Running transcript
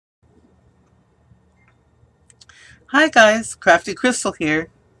Hi guys, Crafty Crystal here.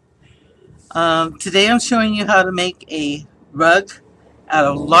 Today I'm showing you how to make a rug out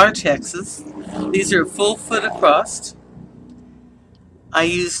of large hexes. These are a full foot across. I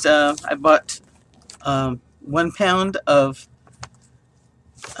bought 1 pound of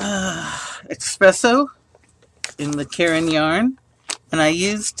espresso in the Karen yarn, and I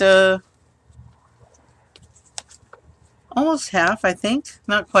used almost half, I think,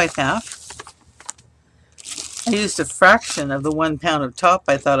 not quite half. I used a fraction of the 1 pound of top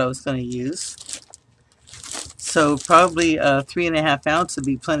I thought I was going to use. So probably 3.5 ounces would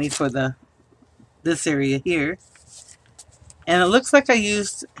be plenty for this area here. And it looks like I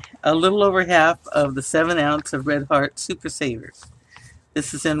used a little over half of the 7 ounce of Red Heart Super Savers.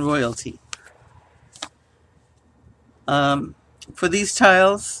 This is in Royalty. For these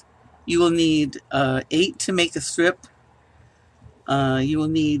tiles, you will need 8 to make a strip. You will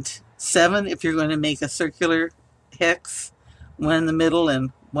need 7 if you're going to make a circular hex, 1 in the middle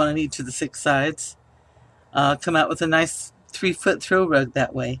and 1 on each of the 6 sides. Come out with a nice 3-foot throw rug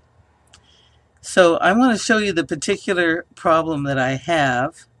that way. So I want to show you the particular problem that I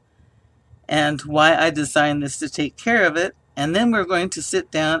have and why I designed this to take care of it. And then we're going to sit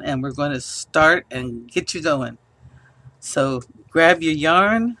down and we're going to start and get you going. So grab your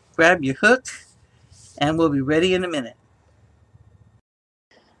yarn, grab your hook, and we'll be ready in a minute.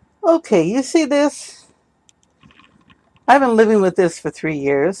 Okay, you see this? I've been living with this for 3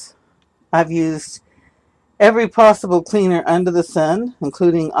 years. I've used every possible cleaner under the sun,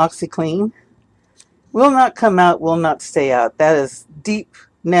 including OxyClean. Will not come out, will not stay out. That is deep,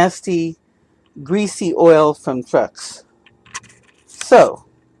 nasty, greasy oil from trucks. So,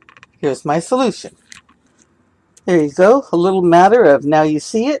 here's my solution. There you go. A little matter of now you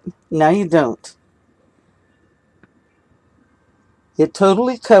see it, now you don't. It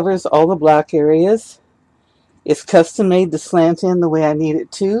totally covers all the black areas. It's custom made to slant in the way I need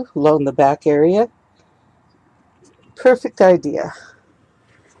it to, along the back area. Perfect idea.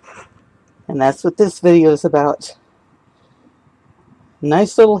 And that's what this video is about.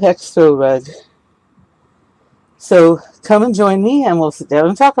 Nice little hex throw rug. So come and join me and we'll sit down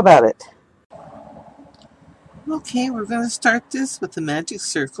and talk about it. Okay, we're going to start this with the magic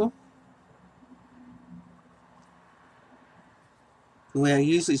circle. The way I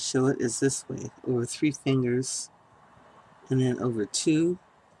usually show it is this way, over 3 fingers, and then over 2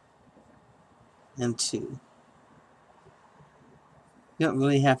 and 2. You don't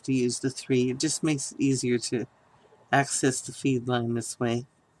really have to use the 3, it just makes it easier to access the feed line this way.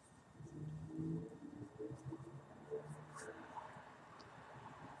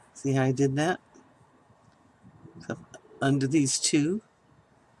 See how I did that? So under these 2,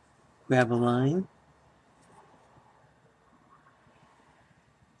 grab a line,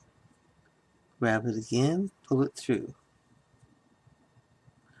 grab it again, pull it through.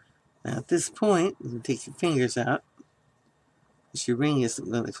 Now at this point, you can take your fingers out, because your ring isn't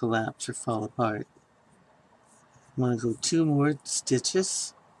going to collapse or fall apart. I'm going to go 2 more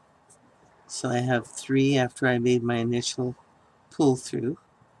stitches. So I have 3 after I made my initial pull through.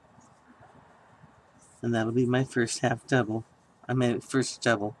 And that'll be my first half double. I mean first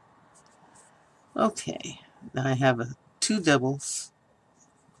double. Okay, now I have 2 doubles,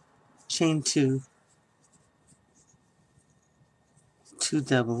 chain 2, 2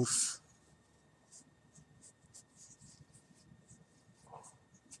 doubles,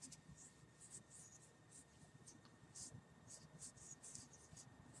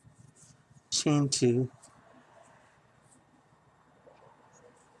 chain 2,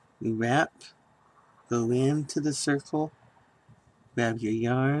 you wrap, go into the circle, grab your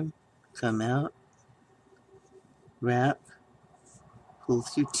yarn, come out, wrap, pull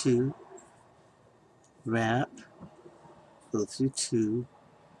through 2, wrap, pull through 2,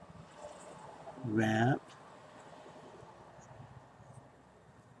 wrap,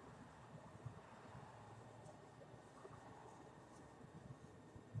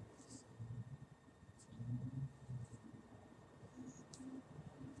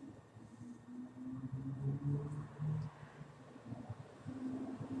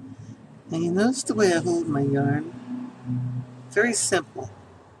 and you notice the way I hold my yarn? Very simple.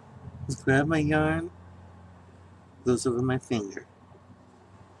 Just grab my yarn, goes over my finger.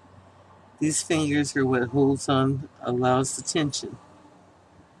 These fingers are what holds on, allows the tension.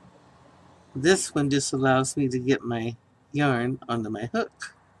 This one just allows me to get my yarn onto my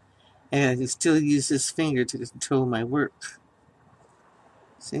hook. And I can still use this finger to control my work.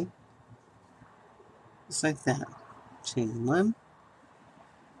 See? Just like that. Chain 1,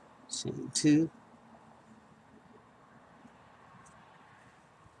 chain 2,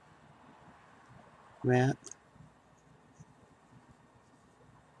 wrap,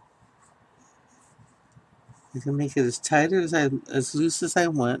 I can make it as tight or as loose as I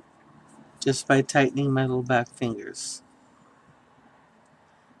want just by tightening my little back fingers.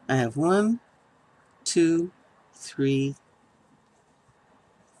 I have 1, 2, 3,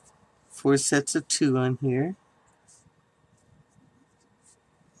 4 sets of 2 on here.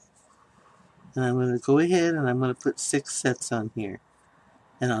 And I'm going to go ahead and I'm going to put 6 sets on here.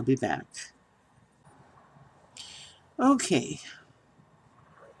 And I'll be back. Okay.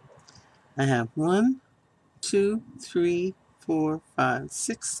 I have 1, 2, 3, 4, 5,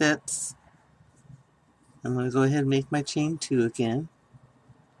 6 sets. I'm going to go ahead and make my chain 2 again.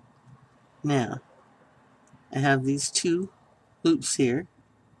 Now, I have these 2 loops here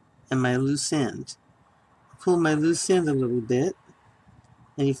and my loose end. Pull my loose end a little bit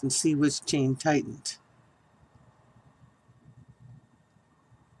and you can see which chain tightened.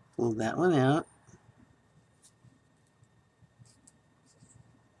 Pull that one out.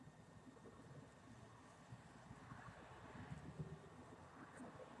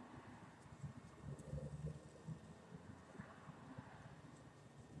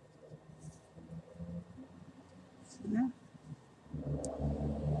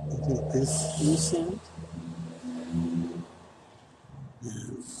 Take this loose end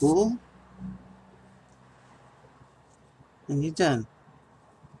and pull, and you're done.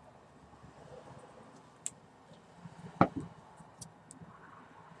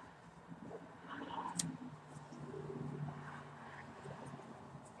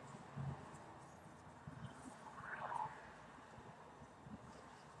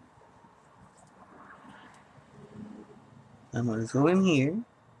 I'm going to go in here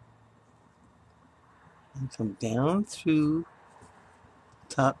and come down through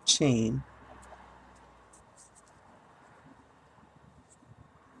top chain.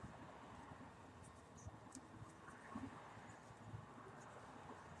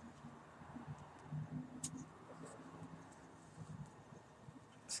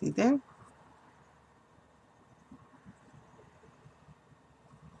 See there?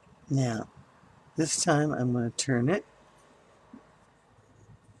 Now, this time I'm going to turn it.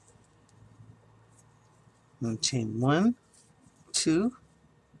 I'm going to chain 1, 2,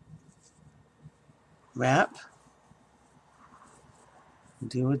 wrap,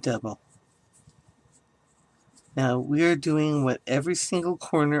 do a double. Now we are doing what every single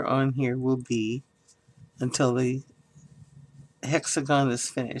corner on here will be until the hexagon is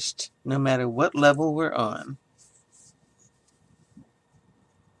finished, no matter what level we're on.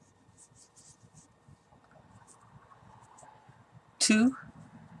 2,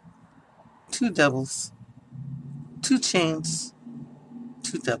 2 doubles, 2 chains,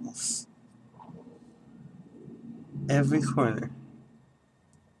 2 doubles. Every corner.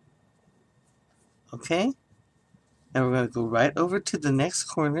 Okay? Now we're going to go right over to the next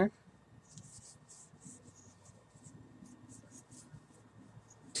corner.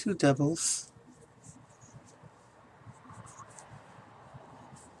 2 doubles.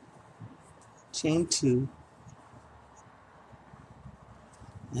 Chain 2.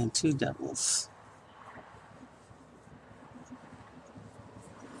 And 2 doubles.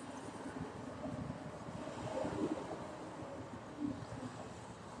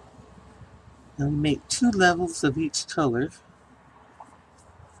 Now we make 2 levels of each color.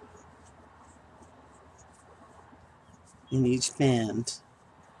 In each band.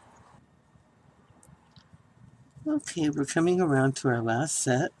 Okay, we're coming around to our last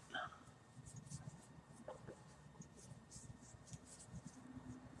set.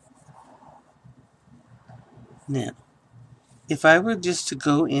 Now, if I were just to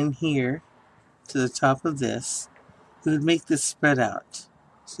go in here to the top of this, it would make this spread out.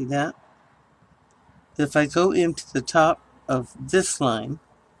 See that? If I go into the top of this line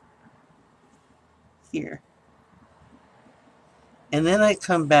here, and then I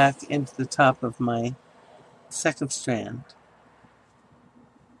come back into the top of my second strand,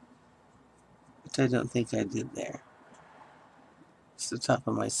 which I don't think I did there. It's the top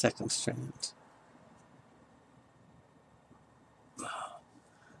of my second strand.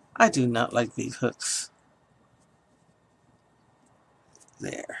 I do not like these hooks.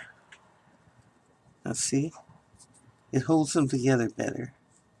 There. Now see? It holds them together better.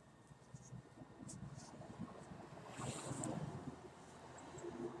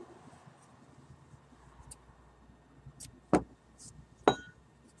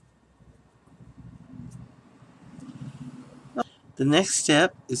 The next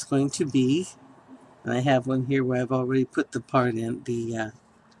step is going to be, and I have one here where I've already put the part in, the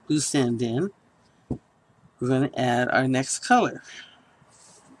loose end in. We're going to add our next color.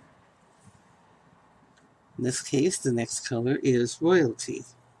 In this case, the next color is Royalty.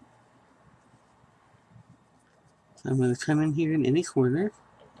 I'm going to come in here in any corner.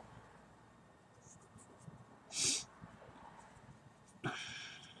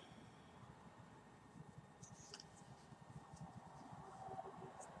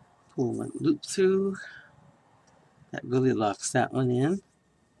 Pull one loop through. That really locks that one in.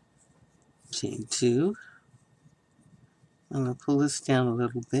 Chain 2. I'm going to pull this down a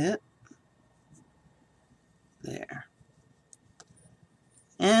little bit. There.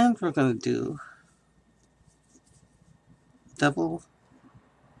 And we're going to do double.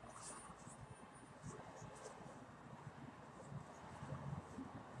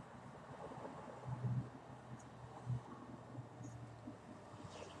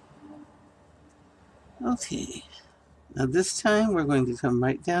 Okay. Now this time we're going to come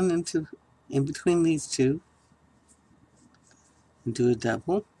right down in between these two and do a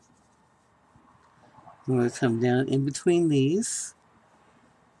double. I'm going to come down in between these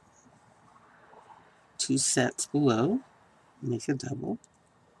two sets below, make a double,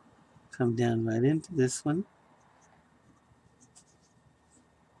 come down right into this one,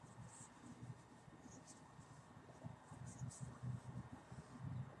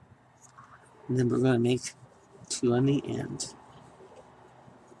 and then we're going to make 2 on the end.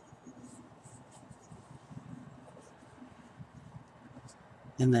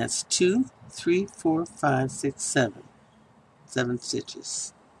 And that's 2, 3, 4, 5, 6, 7. 7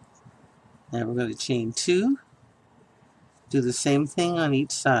 stitches. Now we're going to chain 2, do the same thing on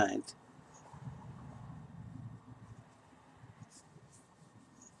each side.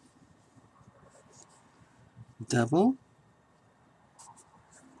 Double,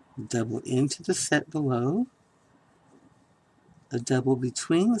 double into the set below, a double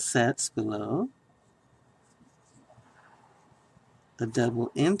between the sets below, a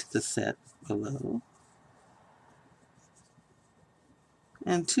double into the set below,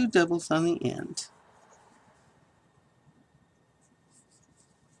 and 2 doubles on the end.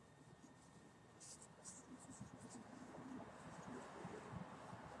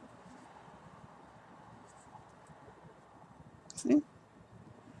 See?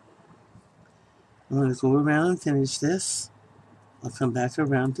 I'm going to go around and finish this. I'll come back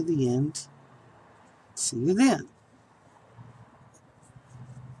around to the end. See you then.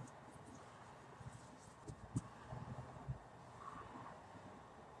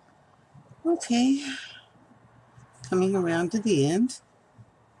 Okay, coming around to the end.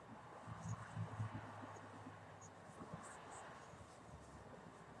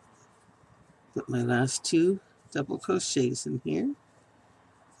 Put my last 2 double crochets in here.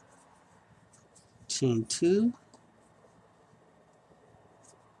 Chain 2.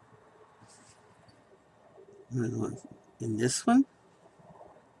 I'm going to go in this one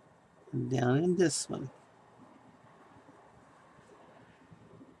and down in this one.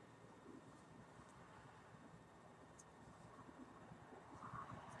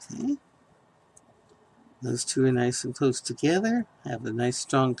 Okay. Those 2 are nice and close together. I have a nice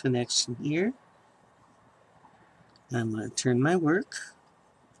strong connection here. And I'm going to turn my work.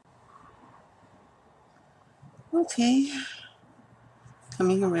 Okay,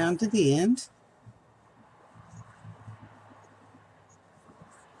 coming around to the end.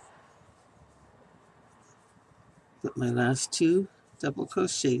 Put my last 2 double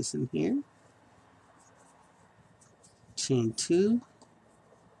crochets in here. Chain 2.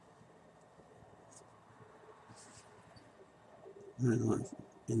 I'm going to go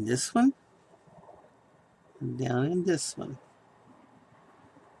in this one and down in this one.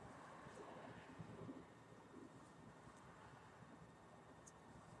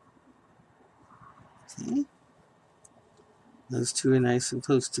 Okay. Those 2 are nice and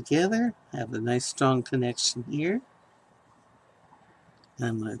close together. I have a nice strong connection here. And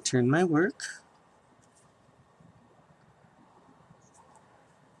I'm going to turn my work.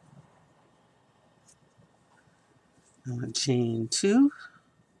 I'm going to chain 2.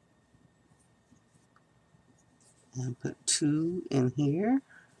 And put 2 in here.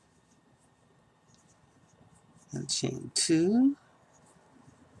 And chain 2.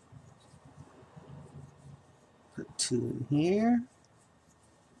 Put 2 in here.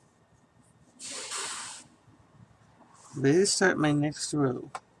 Ready to start my next row.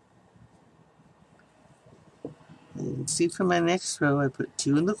 And you can see for my next row, I put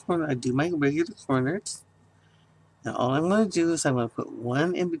 2 in the corner. I do my regular corners. Now all I'm going to do is I'm going to put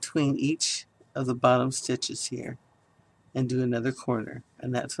 1 in between each of the bottom stitches here and do another corner.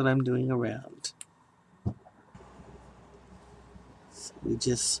 And that's what I'm doing around. So we're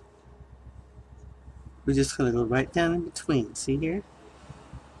just going to go right down in between. See here?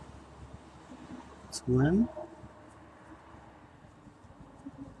 It's 1.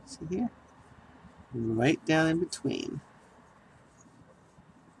 See here? right down in between.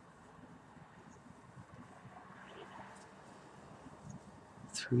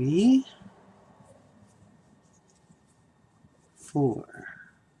 Three, 4,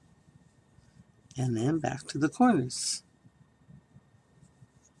 and then back to the corners.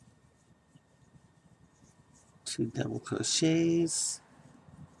 2 double crochets,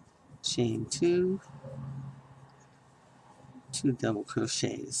 chain 2, 2 double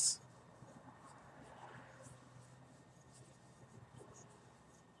crochets.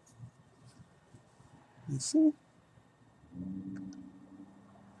 You see?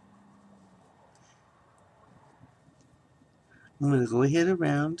 I'm going to go ahead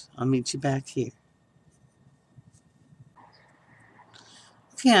around. I'll meet you back here.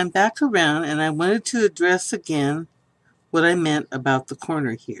 Okay, I'm back around, and I wanted to address again what I meant about the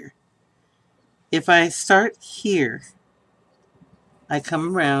corner here. If I start here, I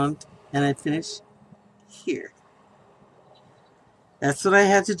come around and I finish here. That's what I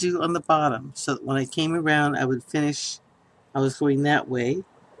had to do on the bottom, so that when I came around, I would finish. I was going that way.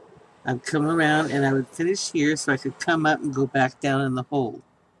 I'd come around and I would finish here so I could come up and go back down in the hole.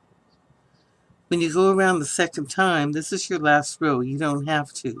 When you go around the second time, this is your last row. You don't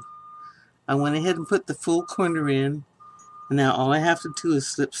have to. I went ahead and put the full corner in, and now all I have to do is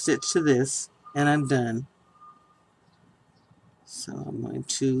slip stitch to this, and I'm done. So I'm going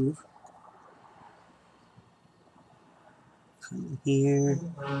to come here.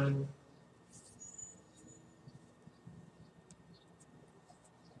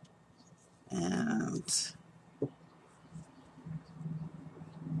 And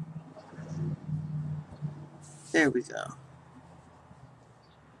there we go.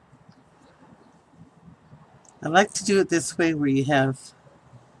 I like to do it this way where you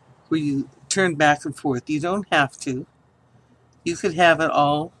turn back and forth. You don't have to. You could have it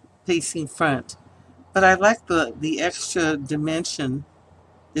all facing front. But I like the extra dimension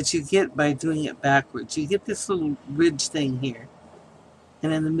that you get by doing it backwards. You get this little ridge thing here.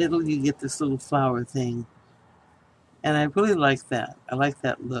 And in the middle you get this little flower thing. And I really like that. I like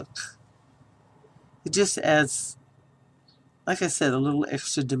that look. It just adds, like I said, a little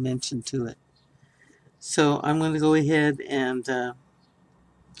extra dimension to it. So I'm going to go ahead and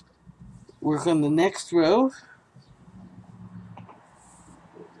work on the next row.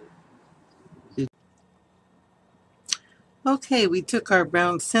 Okay, we took our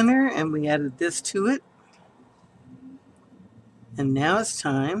brown center and we added this to it. And now it's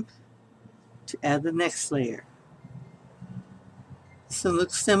time to add the next layer. This one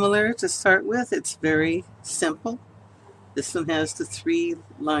looks similar to start with. It's very simple. This one has the 3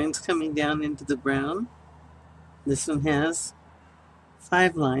 lines coming down into the brown. This one has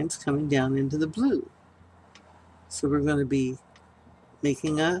 5 lines coming down into the blue. So we're going to be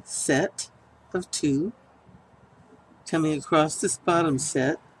making a set of 2, coming across this bottom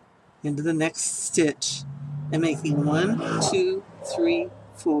set into the next stitch and making 1, 2, 3,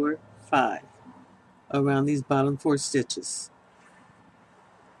 4, 5 around these bottom 4 stitches.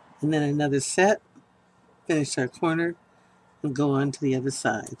 And then another set, finish our corner, and go on to the other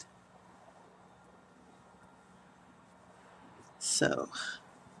side. So,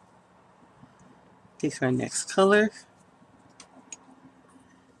 take our next color.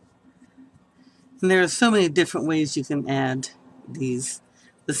 And there are so many different ways you can add these.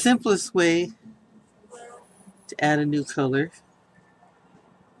 The simplest way to add a new color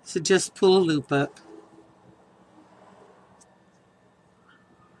is to just pull a loop up,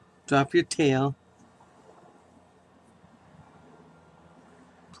 drop your tail,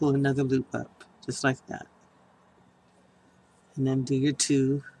 pull another loop up, just like that. And then do your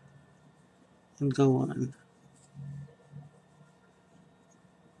 2 and go on.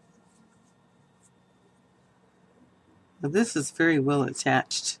 Now this is very well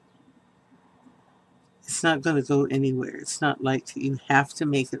attached. It's not going to go anywhere. It's not like you have to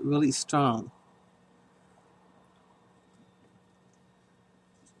make it really strong.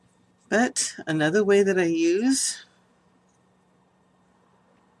 But another way that I use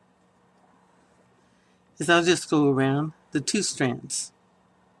is I'll just go around the 2 strands.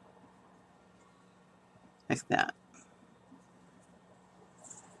 Like that.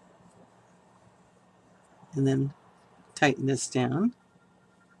 And then tighten this down.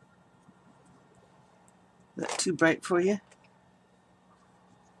 Is that too bright for you?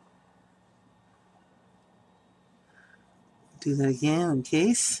 Do that again in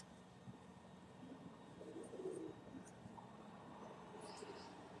case.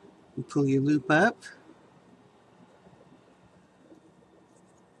 You pull your loop up.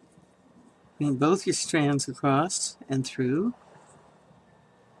 Bring both your strands across and through.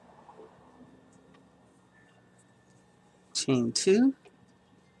 chain 2,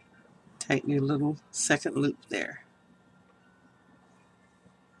 tighten your little second loop there,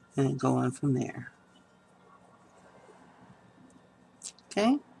 and then go on from there.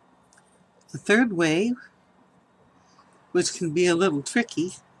 Okay, the third way, which can be a little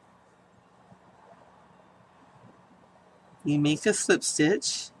tricky, you make a slip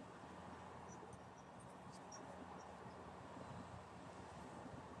stitch,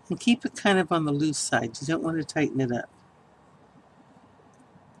 and keep it kind of on the loose side. You don't want to tighten it up.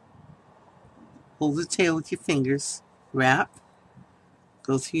 Hold the tail with your fingers, wrap,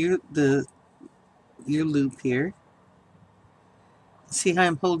 go through your loop here. See how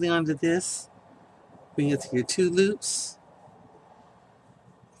I'm holding onto this? Bring it through your 2 loops,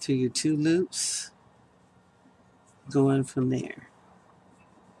 through your 2 loops, go in from there.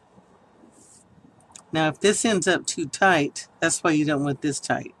 Now if this ends up too tight, that's why you don't want this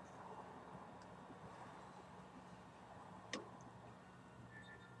tight.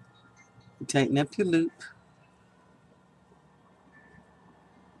 You tighten up your loop.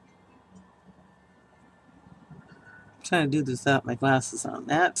 I'm trying to do this without my glasses on.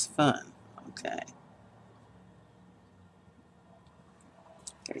 That's fun. Okay.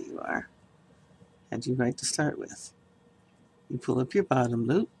 There you are. Had you right to start with. You pull up your bottom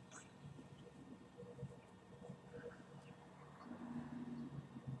loop.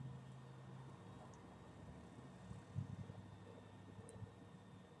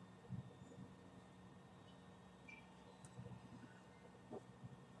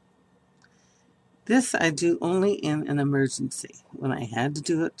 This I do only in an emergency, when I had to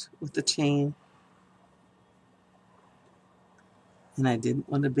do it with the chain and I didn't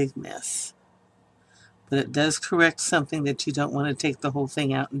want a big mess. But it does correct something that you don't want to take the whole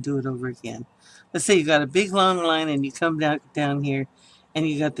thing out and do it over again. Let's say you got a big long line and you come down here and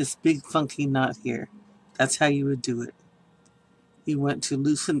you got this big funky knot here. That's how you would do it. You want to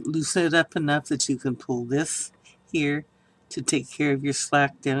loosen it up enough that you can pull this here to take care of your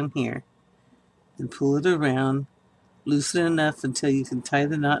slack down here. And pull it around, loosen it enough until you can tie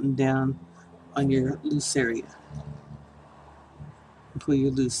the knot down on your loose area. And pull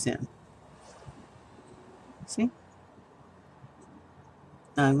your loose in. See?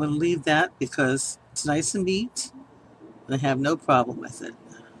 Now I'm going to leave that because it's nice and neat and I have no problem with it.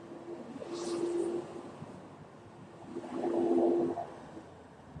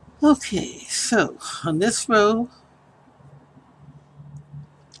 Okay, so on this row,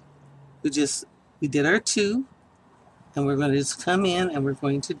 we did our 2, and we're going to just come in and we're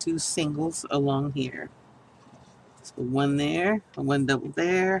going to do singles along here. So 1 there, 1 double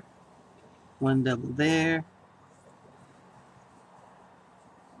there, 1 double there,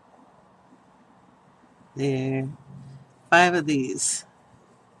 there, 5 of these.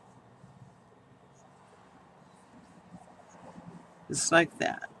 Just like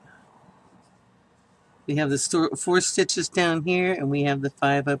that. We have the 4 stitches down here and we have the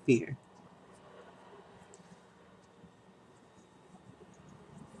 5 up here.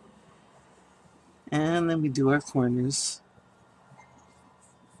 And then we do our corners.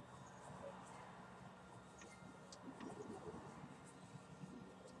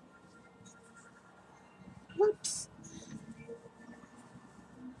 Whoops.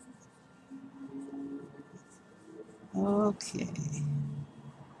 Okay.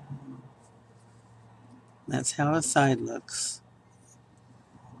 That's how a side looks.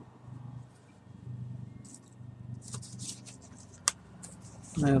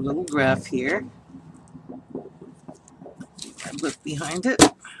 My little graph here. I look behind it.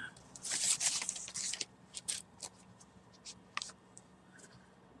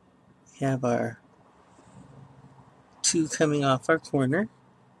 We have our 2 coming off our corner.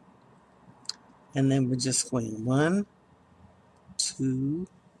 And then we're just going 1, 2,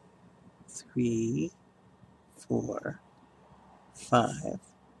 3, 4, 5,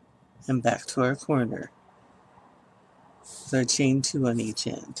 and back to our corner. So our chain 2 on each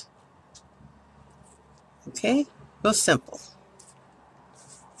end. Okay, real simple.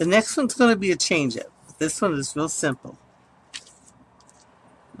 The next one's going to be a change up. This one is real simple.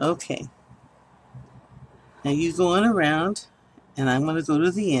 Okay. Now you go on around, and I'm going to go to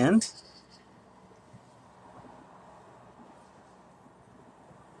the end.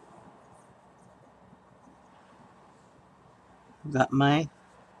 I've got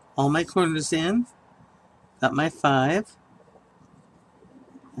all my corners in. Got my 5.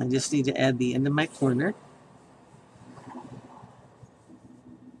 I just need to add the end of my corner.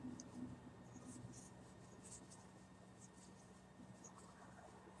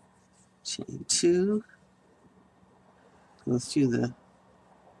 Chain 2. Go through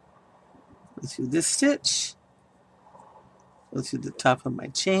this stitch. Go through the top of my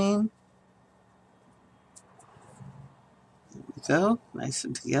chain. There we go, nice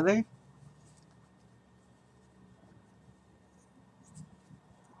and together.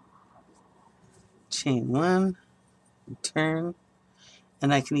 Chain one, turn,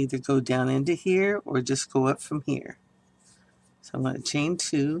 and I can either go down into here or just go up from here. So I'm going to chain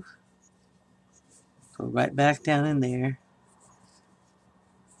two, go right back down in there,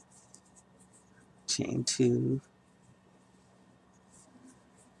 chain two,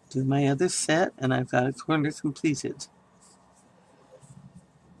 do my other set, and I've got a corner completed.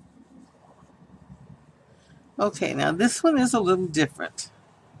 Okay, now this one is a little different.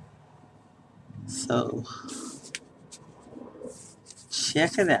 So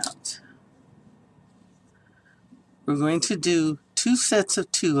check it out. We're going to do 2 sets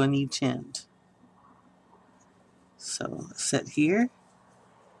of 2 on each end. So a set here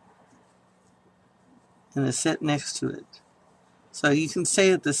and a set next to it. So you can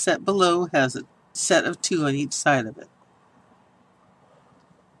say that the set below has a set of 2 on each side of it.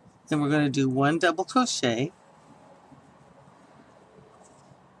 Then we're going to do 1 double crochet.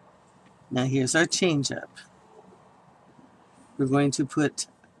 Now here's our change up. We're going to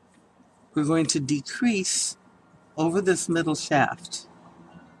decrease over this middle shaft.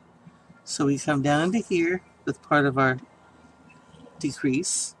 So we come down to here with part of our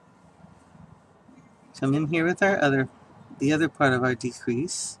decrease. Come in here with the other part of our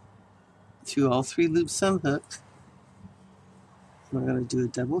decrease. Through all 3 loops on hook. We're going to do a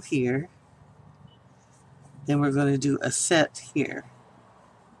double here. Then we're going to do a set here.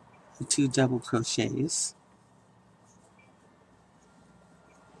 2 double crochets.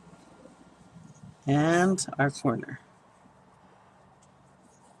 And our corner.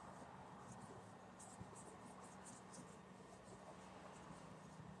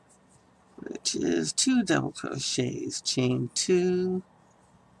 Which is 2 double crochets, chain 2,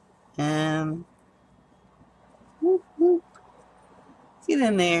 and whoop, whoop, get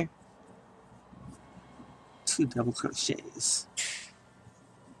in there, 2 double crochets.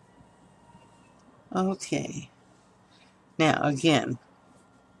 Okay, now again,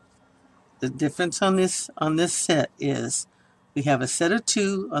 the difference on this set is we have a set of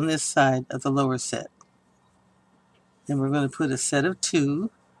 2 on this side of the lower set. Then we're going to put a set of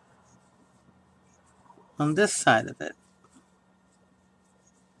 2 on this side of it.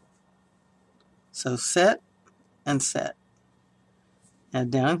 So set and set. Now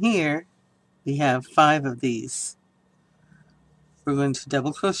down here, we have 5 of these. We're going to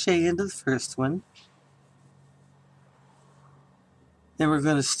double crochet into the first one. Then we're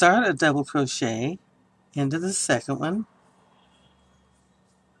going to start a double crochet into the second one.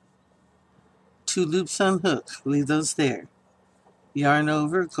 2 loops on hook, leave those there. Yarn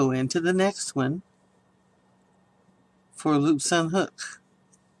over, go into the next one. 4 loops on hook,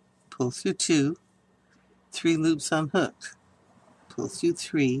 pull through 2, 3 loops on hook, pull through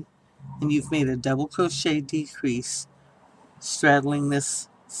 3, and you've made a double crochet decrease straddling this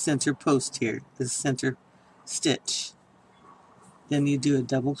center post here, this center stitch. Then you do a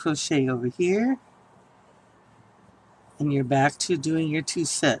double crochet over here, and you're back to doing your 2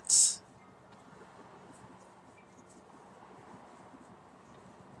 sets.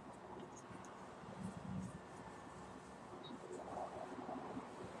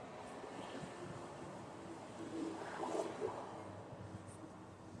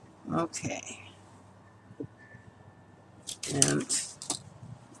 Okay. And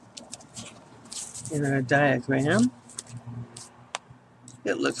in our diagram,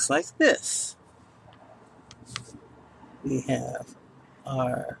 it looks like this. We have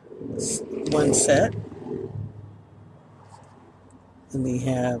our 1 set, and we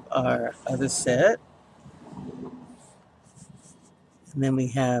have our other set, and then we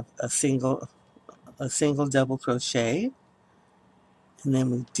have a single double crochet, and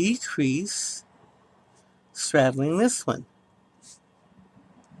then we decrease straddling this one.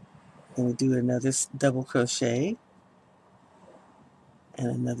 And we do another double crochet and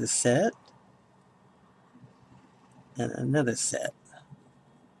another set and another set.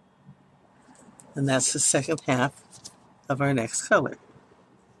 And that's the second half of our next color.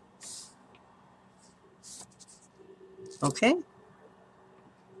 Okay?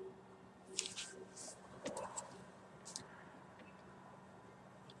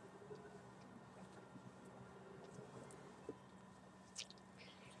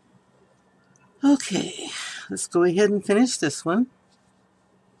 Okay, let's go ahead and finish this one.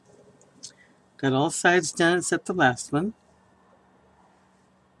 Got all sides done except the last one.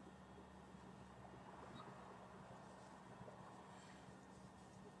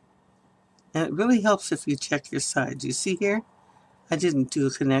 And it really helps if you check your sides. You see here, I didn't do a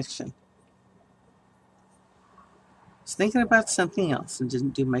connection. I was thinking about something else and didn't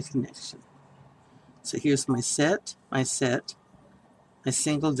do my connection. So here's my set, my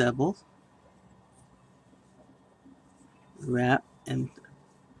single double, wrap and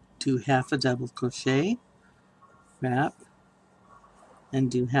do half a double crochet, wrap and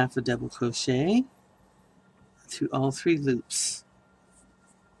do half a double crochet through all 3 loops.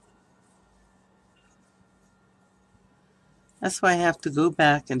 That's why I have to go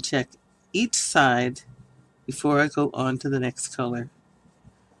back and check each side before I go on to the next color.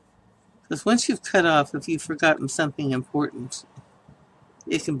 Because once you've cut off, if you've forgotten something important,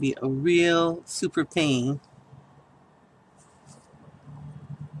 it can be a real super pain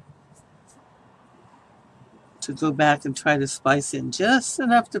to go back and try to splice in just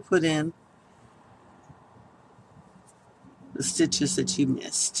enough to put in the stitches that you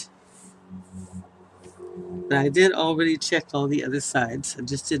missed. But I did already check all the other sides. I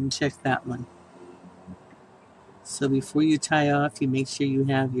just didn't check that one. So before you tie off, you make sure you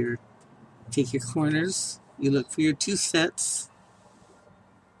have take your corners, you look for your 2 sets,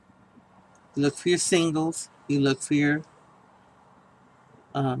 you look for your singles, you look for your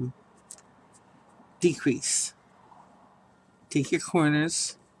decrease. Take your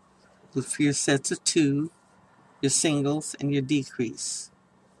corners, look for your sets of 2, your singles, and your decrease.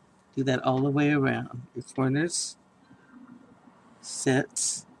 Do that all the way around. Your corners,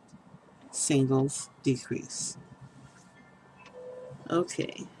 sets, singles, decrease.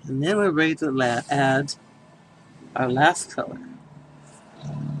 Okay, and then we're ready to add our last color.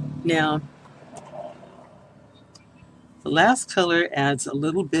 Now, the last color adds a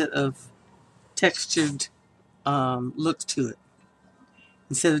little bit of textured look to it.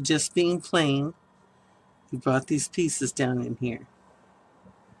 Instead of just being plain, we brought these pieces down in here.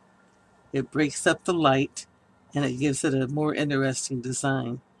 It breaks up the light and it gives it a more interesting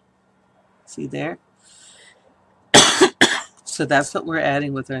design. See there? So that's what we're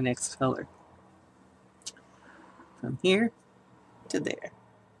adding with our next color. From here to there.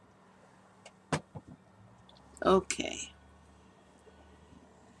 Okay.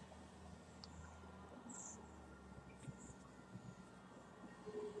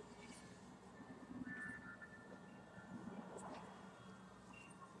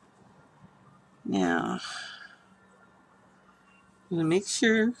 Now, I'm going to make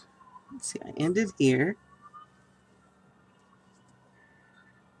sure, let's see, I ended here.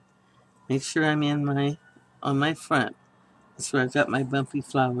 Make sure I'm on my front. That's where I've got my bumpy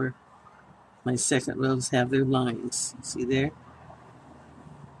flower. My second rows have their lines. See there?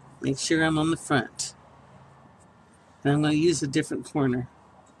 Make sure I'm on the front. And I'm going to use a different corner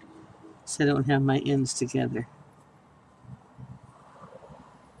so I don't have my ends together.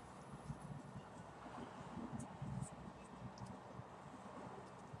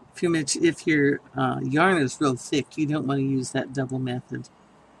 If your yarn is real thick, you don't want to use that double method.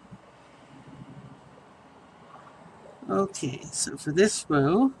 Okay, so for this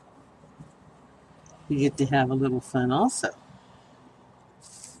row, we get to have a little fun also.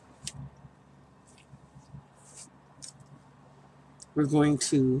 We're going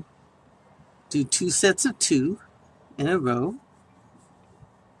to do 2 sets of 2 in a row,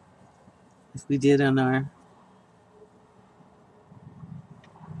 as we did on our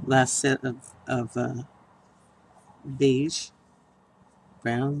last set of beige,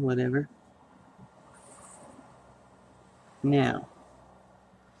 brown, whatever. Now,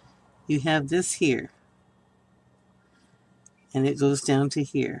 you have this here, and it goes down to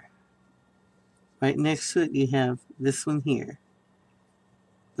here. Right next to it, you have this one here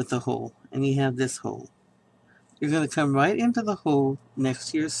with the hole, and you have this hole. You're going to come right into the hole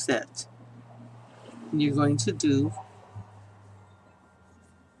next to your set, and you're going to do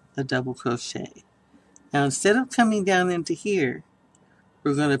a double crochet. Now, instead of coming down into here,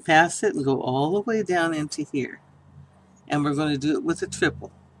 we're going to pass it and go all the way down into here, and we're going to do it with a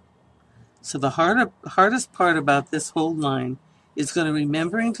triple. So the hardest part about this whole line is going to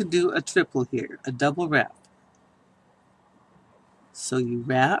remembering to do a triple here, a double wrap. So you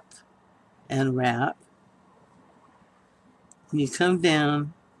wrap and wrap, and you come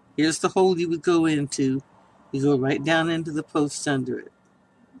down. Here's the hole you would go into. You go right down into the post under it.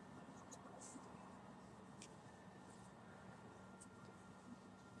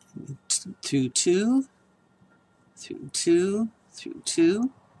 Through 2, through 2, through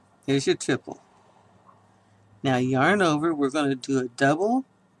 2. Here's your triple. Now yarn over. We're going to do a double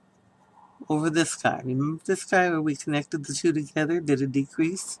over this guy. Remember this guy where we connected the 2 together, did a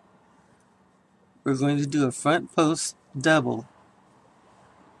decrease? We're going to do a front post double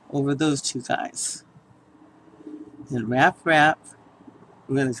over those 2 guys. Then wrap, wrap,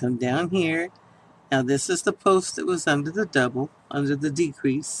 We're going to come down here. Now this is the post that was under the double, under the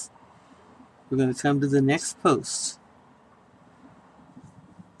decrease. We're going to come to the next post.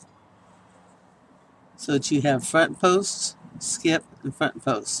 So that you have front post, skip, and front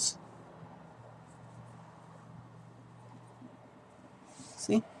post.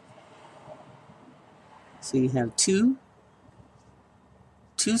 See? So you have two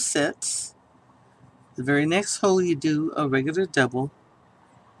sets. The very next hole you do a regular double,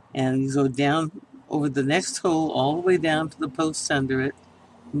 and you go down over the next hole all the way down to the post under it,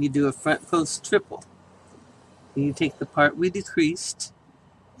 and you do a front post triple. And you take the part we decreased,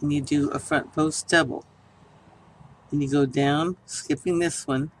 and you do a front post double. And you go down, skipping this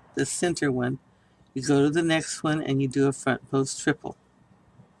one, the center one, you go to the next one and you do a front post triple.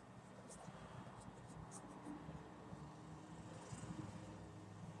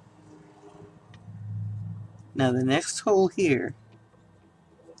 Now the next hole here,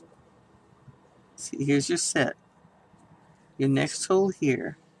 see, here's your set. Your next hole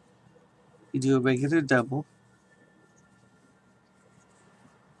here, you do a regular double.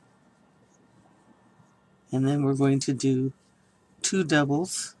 And then we're going to do two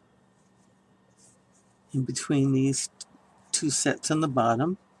doubles in between these two sets on the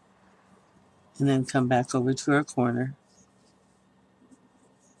bottom, and then come back over to our corner.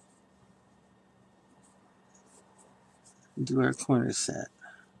 And do our corner set.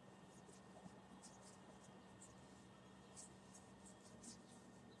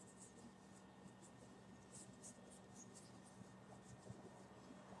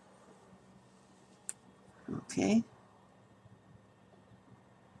 Okay.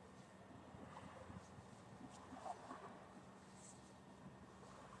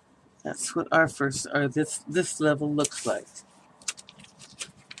 That's what our this level looks like.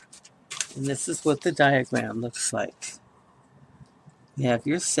 And this is what the diagram looks like. You have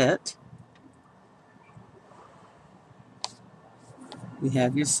your set. You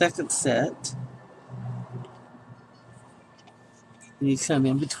have your second set. And you come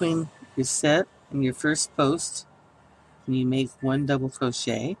in between your set and your first post, and you make one double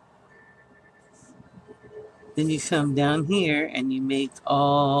crochet. Then you come down here and you make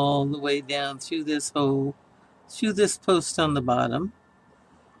all the way down through this hole, through this post on the bottom,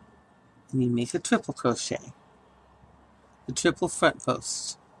 and you make a triple crochet, the triple front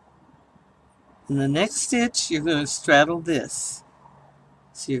post. In the next stitch, you're going to straddle this.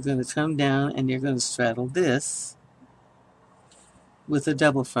 So you're going to come down and you're going to straddle this with a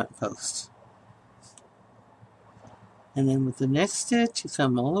double front post. And then with the next stitch, you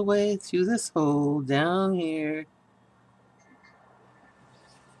come all the way through this hole down here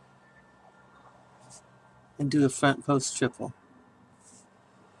and do a front post triple.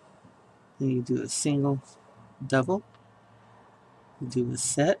 Then you do a single double, you do a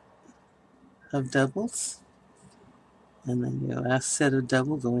set of doubles, and then your last set of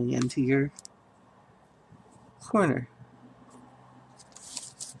double going into your corner.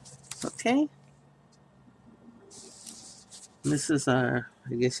 Okay? And this is our,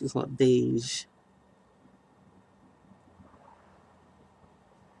 I guess you call it beige.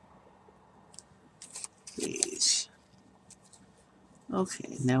 Beige.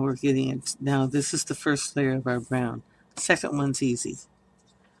 Okay, now we're getting it. Now this is the first layer of our brown. Second one's easy.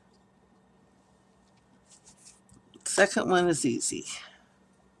 Second one is easy.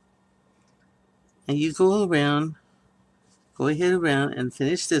 And you go around, go ahead around and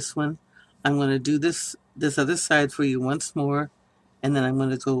finish this one. I'm going to do this other side for you once more, and then I'm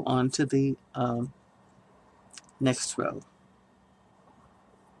going to go on to the next row.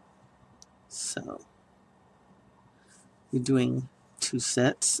 So you're doing two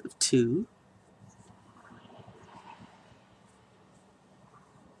sets of two.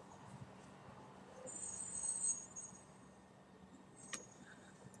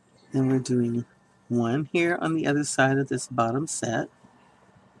 Then we're doing one here on the other side of this bottom set.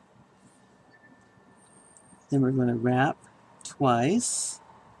 Then we're going to wrap twice.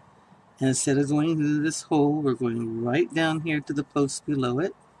 And instead of going through this hole, we're going right down here to the post below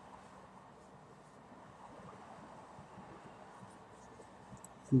it.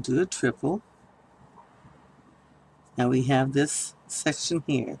 And do a triple. Now we have this section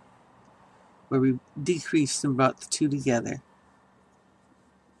here where we decreased and brought the two together.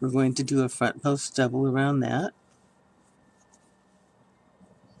 We're going to do a front post double around that.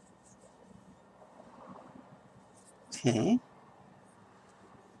 Okay.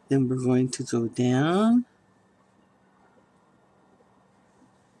 Then we're going to go down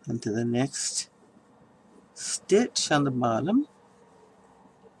onto the next stitch on the bottom.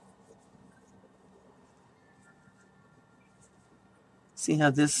 See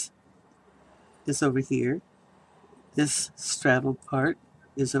how this is over here? This straddled part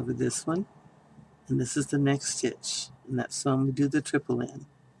is over this one, and this is the next stitch, and that's when we do the triple in.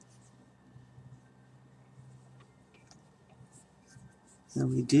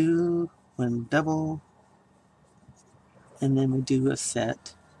 Then we do one double, and then we do a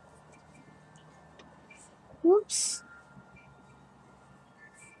set. Whoops.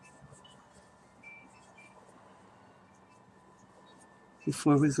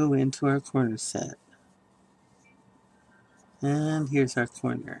 Before we go into our corner set. And here's our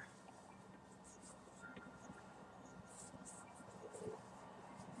corner.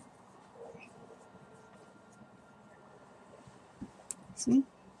 See?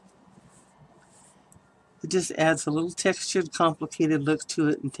 It just adds a little textured, complicated look to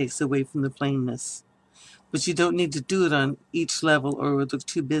it and takes away from the plainness. But you don't need to do it on each level or it would look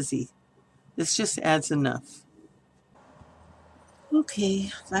too busy. This just adds enough. Okay,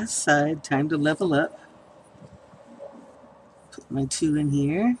 last side, time to level up. Put my 2 in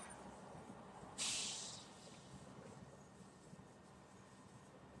here.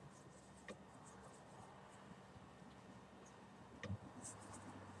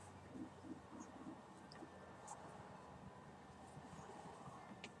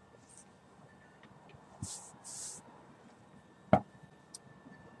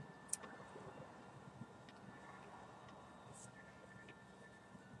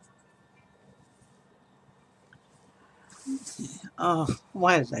 Oh,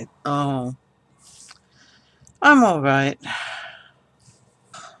 why did I? Oh, I'm all right.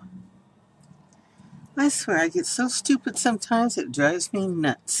 I swear I get so stupid sometimes it drives me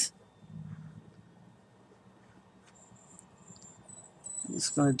nuts. I'm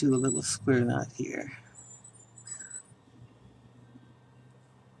just going to do a little square knot here.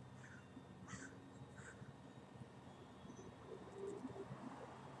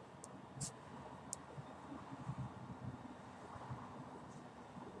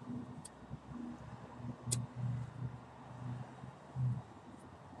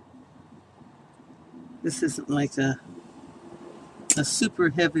 This isn't like a super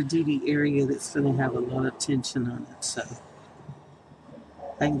heavy duty area that's going to have a lot of tension on it, so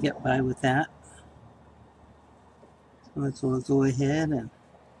I can get by with that. So let's go ahead and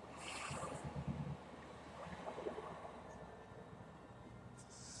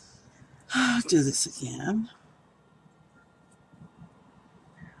do this again.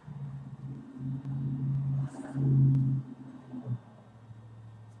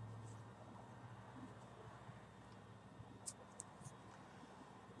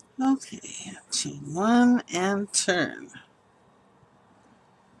 Okay, chain 1 and turn.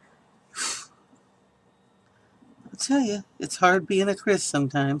 I'll tell you, it's hard being a Chris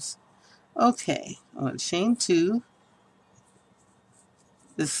sometimes. Okay, I'm going to chain 2.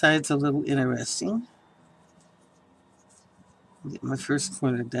 This side's a little interesting. I'll get my first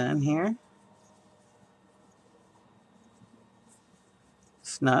corner done here.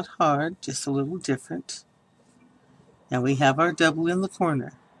 It's not hard, just a little different. Now we have our double in the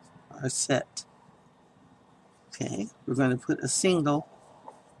corner, our set. Okay, we're going to put a single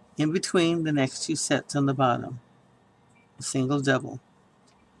in between the next 2 sets on the bottom. A single double.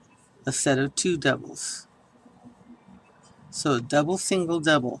 A set of 2 doubles. So a double, single,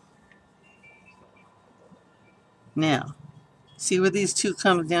 double. Now, see where these 2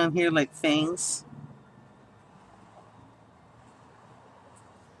 come down here like fangs?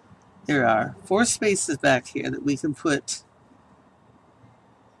 There are 4 spaces back here that we can put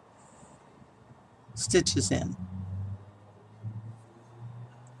stitches in.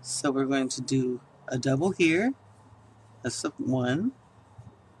 So we're going to do a double here. That's 1.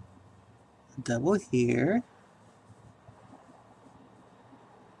 A double here.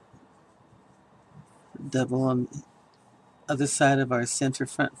 A double on the other side of our center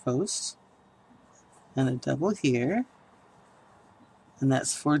front post. And a double here. And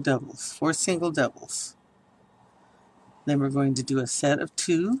that's 4 doubles, 4 single doubles. Then we're going to do a set of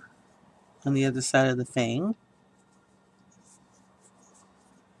 2 on the other side of the fang.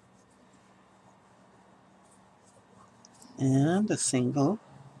 And a single.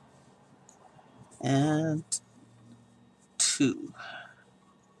 And 2.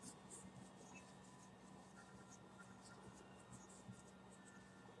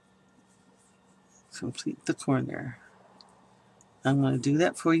 Complete the corner. I'm going to do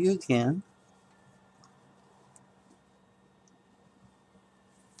that for you again.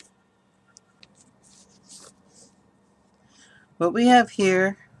 What we have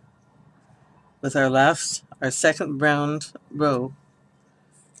here with our second round row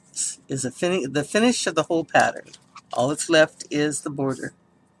is the finish of the whole pattern. All that's left is the border.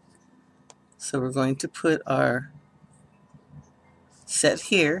 So we're going to put our set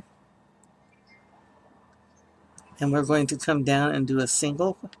here, and we're going to come down and do a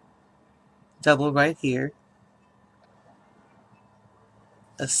single double right here,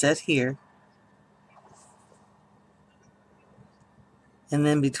 a set here, and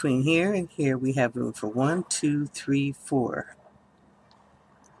then between here and here we have room for 1, 2, 3, 4.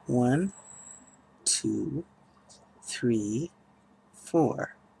 1, 2, 3,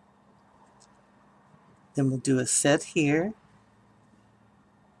 4. Then we'll do a set here,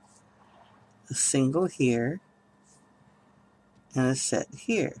 a single here, and a set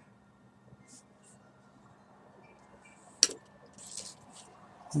here.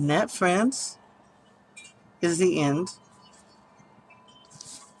 And that, friends, is the end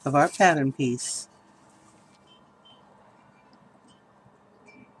of our pattern piece.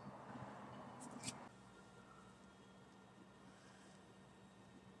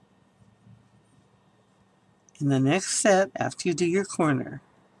 In the next set, after you do your corner,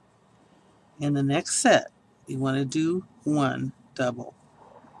 in the next set, you want to do 1 double.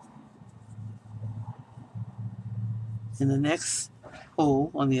 In the next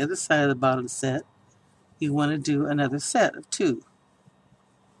hole on the other side of the bottom set, you want to do another set of 2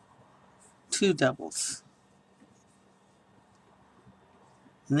 doubles.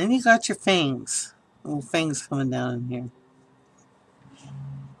 And then you got your fangs, little fangs coming down in here.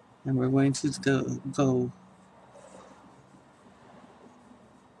 And we're going to go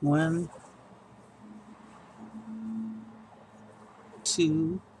 1,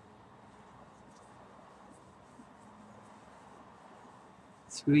 2,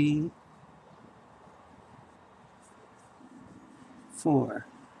 3, 4.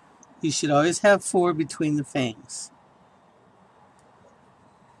 You should always have 4 between the fangs.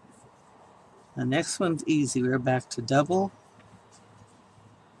 The next one's easy. We're back to double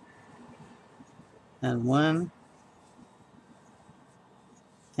and 1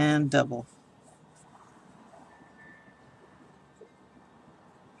 and double.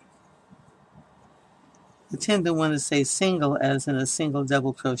 I tend to want to say single as in a single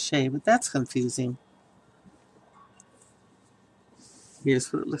double crochet, but that's confusing.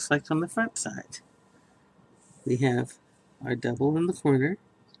 Here's what it looks like on the front side. We have our double in the corner,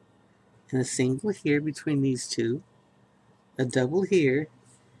 and a single here between these two, a double here,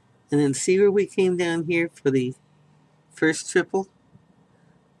 and then see where we came down here for the first triple?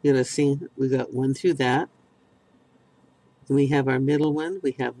 You gotta see, we got 1 through that. Then we have our middle one,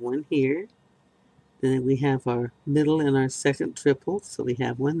 we have 1 here. Then we have our middle and our second triple, so we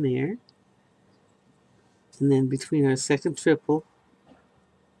have 1 there. And then between our second triple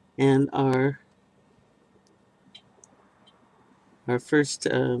and our first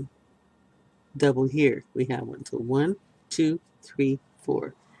double here, we have 1. So 1, 2, 3,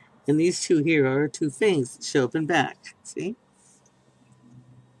 4. And these 2 here are our 2 things that show up and back. See?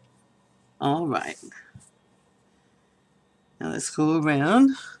 All right. Now let's go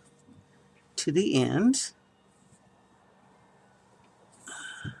around to the end.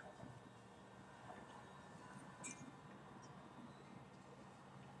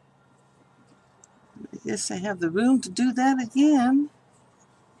 I guess I have the room to do that again.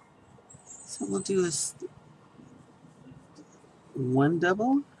 So we'll do a 1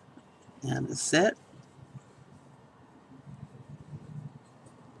 double and a set.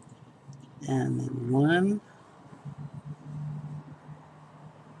 And then 1,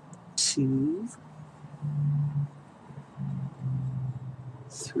 2,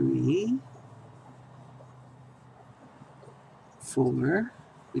 3, 4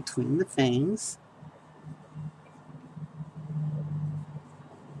 between the fangs.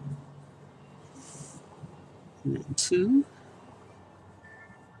 And then 2,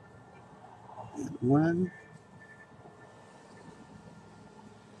 and 1.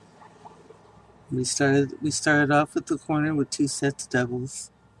 We started off with the corner with 2 sets of doubles.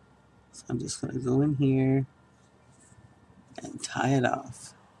 So I'm just going to go in here and tie it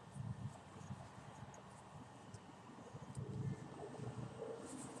off.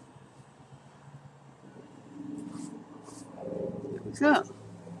 There we go.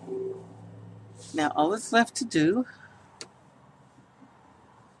 Now all that's left to do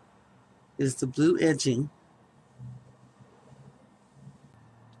is the blue edging.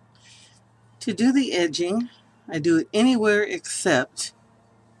 To do the edging, I do it anywhere except,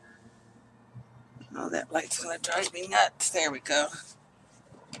 oh, that light's going to drive me nuts. There we go.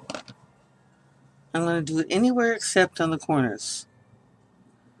 I'm going to do it anywhere except on the corners.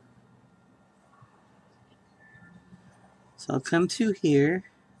 So I'll come through here,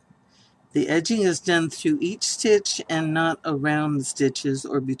 The edging is done through each stitch and not around the stitches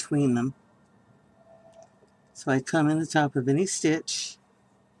or between them. So I come in the top of any stitch,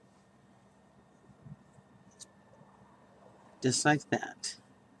 just like that.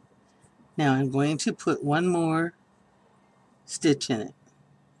 Now I'm going to put one more stitch in it.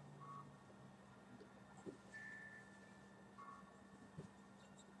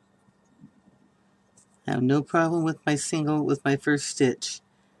 I have no problem with my first stitch.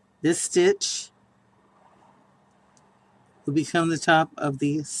 This stitch will become the top of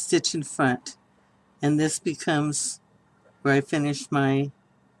the stitch in front, and this becomes where I finish my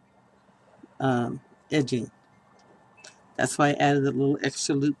edging. That's why I added a little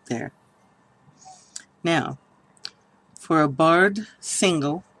extra loop there. Now, for a barred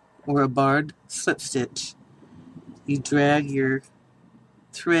single or a barred slip stitch, you drag your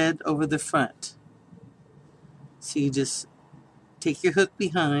thread over the front. So you just take your hook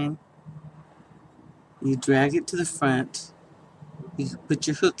behind, you drag it to the front, you put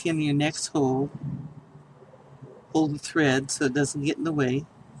your hook in your next hole, hold the thread so it doesn't get in the way,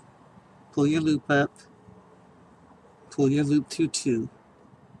 pull your loop up, pull your loop through two,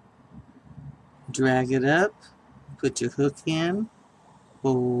 drag it up, put your hook in,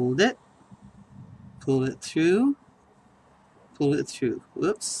 hold it, pull it through, pull it through.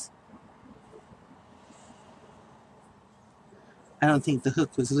 Whoops. I don't think the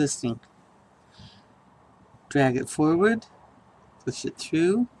hook was listening. Drag it forward, push it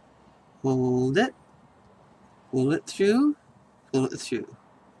through, hold it, pull it through, pull it through.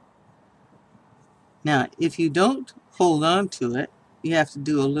 Now, if you don't hold on to it, you have to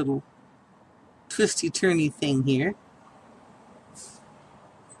do a little twisty-turny thing here.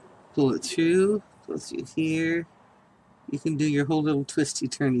 Pull it through, go through here. You can do your whole little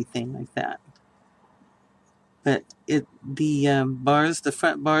twisty-turny thing like that. But the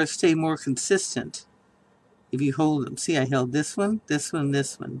front bars stay more consistent if you hold them. See, I held this one, this one,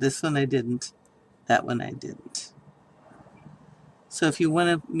 this one. This one I didn't. That one I didn't. So if you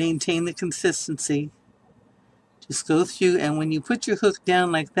want to maintain the consistency, just go through, and when you put your hook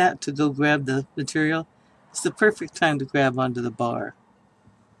down like that to go grab the material, it's the perfect time to grab onto the bar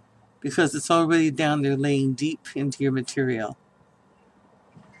because it's already down there laying deep into your material.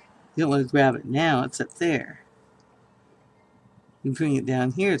 You don't want to grab it now, it's up there. You bring it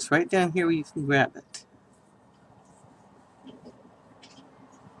down here, it's right down here where you can grab it.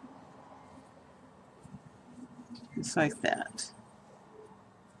 Just like that.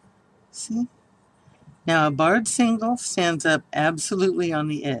 See? Now a barred single stands up absolutely on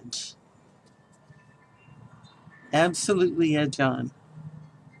the edge. Absolutely edge on.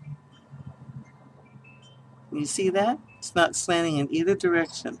 You see that? It's not slanting in either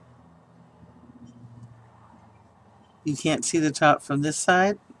direction. You can't see the top from this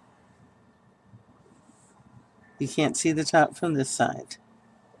side. You can't see the top from this side.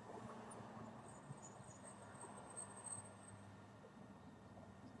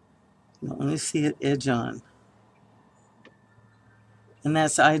 You only see it edge on. And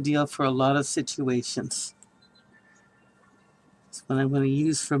that's ideal for a lot of situations. It's what I'm going to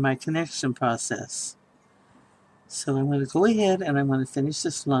use for my connection process. So I'm going to go ahead and I'm going to finish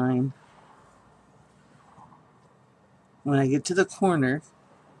this line. When I get to the corner,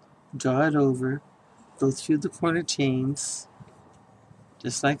 draw it over, go through the corner chains,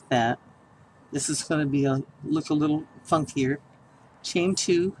 just like that. This is going to be look a little funkier. Chain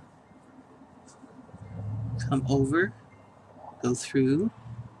 2, come over, go through,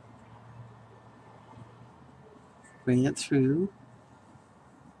 bring it through,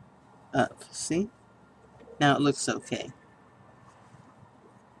 up. See? Now it looks okay.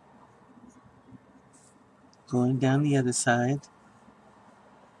 Going down the other side,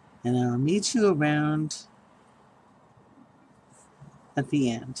 and I'll meet you around at the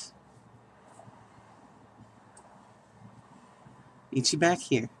end. Meet you back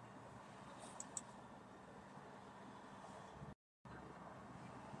here.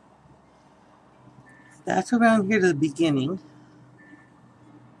 Back around here to the beginning.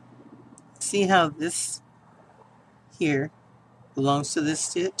 See how this here belongs to this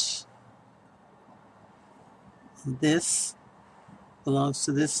stitch? And this belongs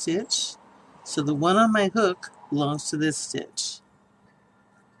to this stitch. So the one on my hook belongs to this stitch.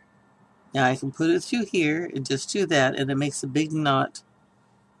 Now I can put it through here and just do that, and it makes a big knot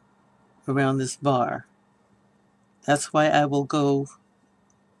around this bar. That's why I will go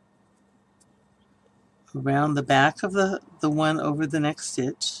around the back of the one over the next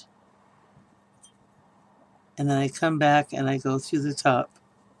stitch, and then I come back and I go through the top.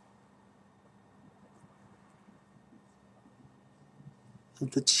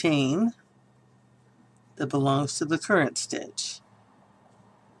 Of the chain, that belongs to the current stitch,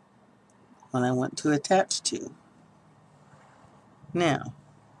 one I want to attach to. Now,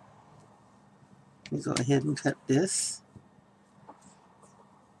 let me go ahead and cut this.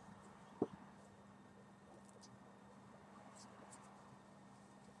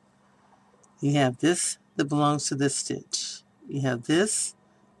 You have this that belongs to this stitch. You have this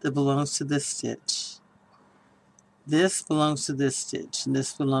that belongs to this stitch. This belongs to this stitch, and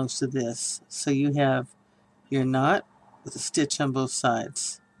this belongs to this. So you have your knot with a stitch on both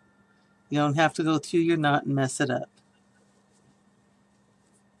sides. You don't have to go through your knot and mess it up.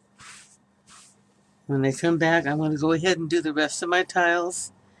 When I come back, I'm going to go ahead and do the rest of my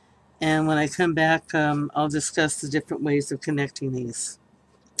tiles. And when I come back, I'll discuss the different ways of connecting these.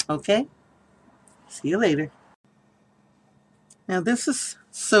 Okay? See you later. Now this is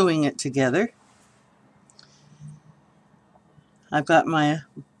sewing it together. I've got my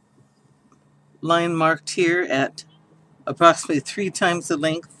line marked here at approximately 3 times the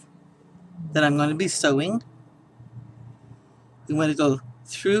length that I'm going to be sewing. You want to go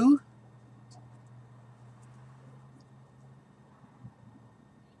through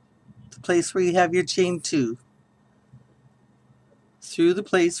the place where you have your chain 2. Through the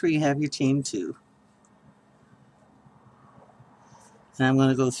place where you have your chain 2. And I'm going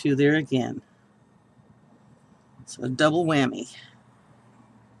to go through there again. So a double whammy.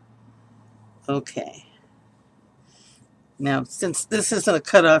 Okay. Now, since this isn't a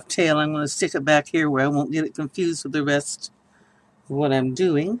cut-off tail, I'm going to stick it back here where I won't get it confused with the rest of what I'm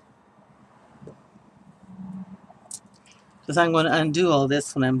doing. Because I'm going to undo all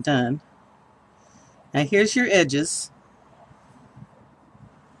this when I'm done. Now here's your edges.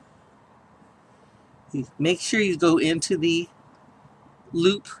 You make sure you go into the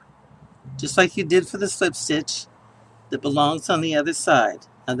loop, just like you did for the slip stitch, that belongs on the other side.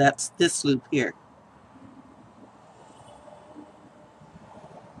 Now that's this loop here.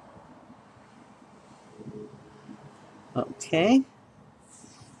 Okay.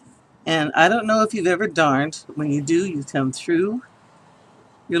 And I don't know if you've ever darned. When you do, you come through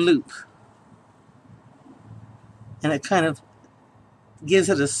your loop. And it kind of gives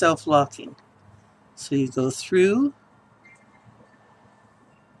it a self-locking. So you go through.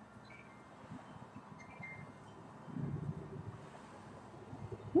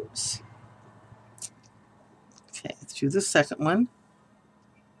 Oops. Okay, through the second one.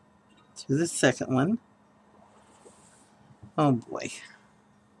 Through the second one. Oh boy.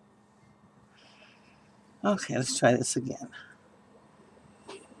 Okay, let's try this again.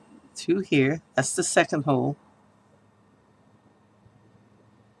 Through here, that's the second hole.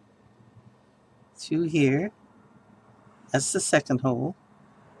 Through here, that's the second hole.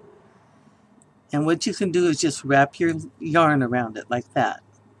 And what you can do is just wrap your yarn around it like that.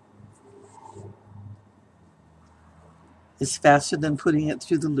 It's faster than putting it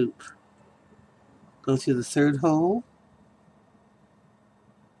through the loop. Go through the third hole.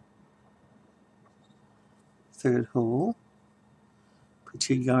 Third hole. Put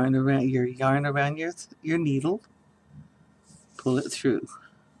your yarn around your needle. Pull it through.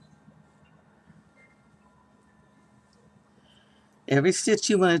 Every stitch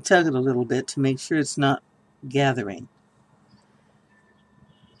you want to tug it a little bit to make sure it's not gathering.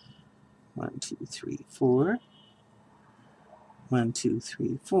 1, 2, 3, 4. 1, 2,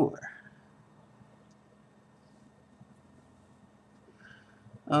 3, 4.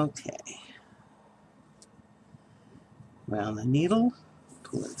 Okay. Around the needle,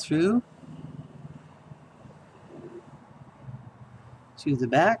 pull it through. Through the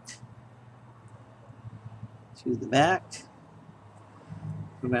back. Through the back.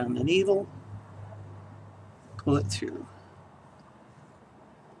 Around the needle, pull it through.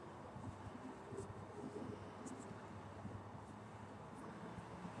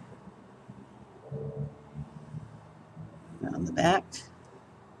 Around the back,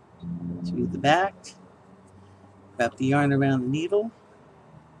 through the back, wrap the yarn around the needle,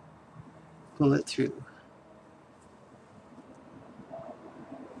 pull it through.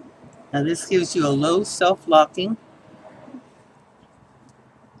 Now this gives you a low self-locking.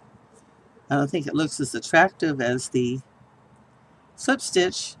 I don't think it looks as attractive as the slip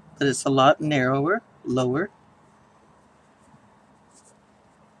stitch, but it's a lot narrower, lower.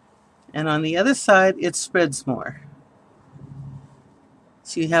 And on the other side, it spreads more.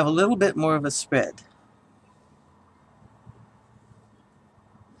 So you have a little bit more of a spread.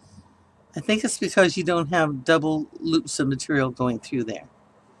 I think it's because you don't have double loops of material going through there.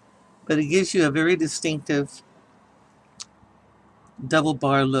 But it gives you a very distinctive double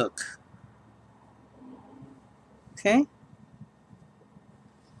bar look. Okay?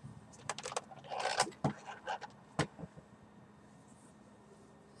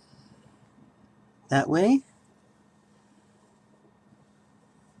 that way.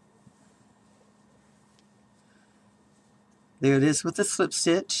 There it is with the slip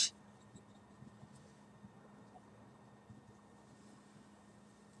stitch.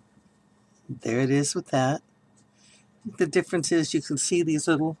 There it is with that. The difference is you can see these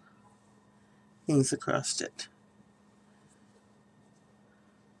little things across it.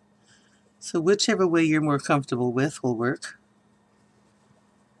 So whichever way you're more comfortable with will work.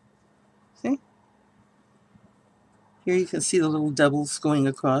 See? Here you can see the little doubles going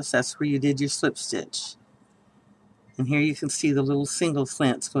across. That's where you did your slip stitch. And here you can see the little single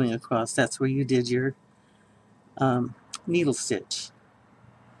slants going across. That's where you did your needle stitch.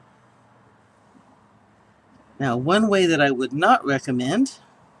 Now, one way that I would not recommend,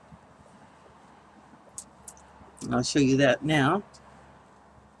 and I'll show you that now.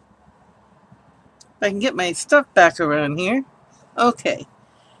 If I can get my stuff back around here. Okay.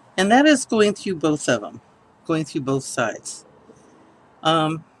 And that is going through both of them. Going through both sides.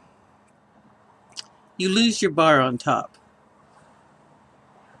 You lose your bar on top.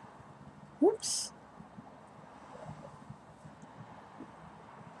 Whoops.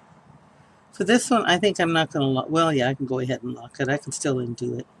 For this one, I think I'm not going to lock. Well, yeah, I can go ahead and lock it. I can still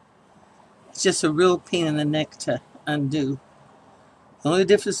undo it. It's just a real pain in the neck to undo. The only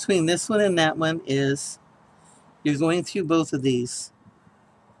difference between this one and that one is you're going through both of these.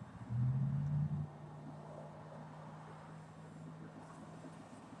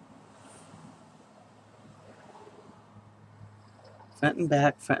 Front and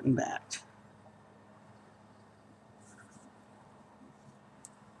back, front and back.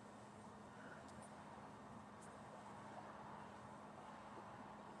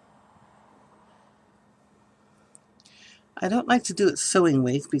 I don't like to do it sewing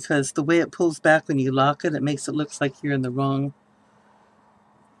weight because the way it pulls back when you lock it, it makes it look like you're in the wrong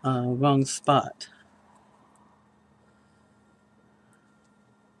spot.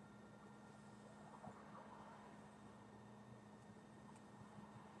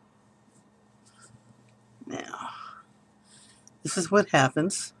 Now, this is what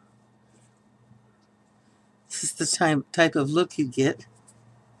happens. This is the type of look you get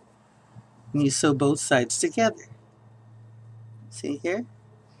when you sew both sides together. See here?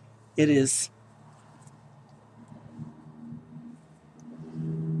 It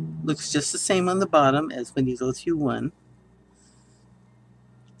looks just the same on the bottom as when you go through one.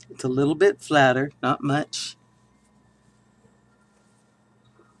 It's a little bit flatter, not much.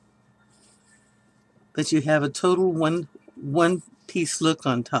 But you have a total one piece look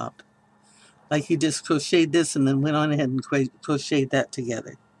on top. Like you just crocheted this and then went on ahead and crocheted that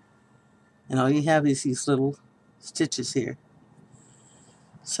together. And all you have is these little stitches here.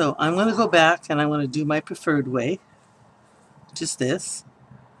 So I'm going to go back and I'm going to do my preferred way, which is this.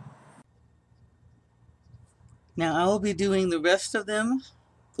 Now I will be doing the rest of them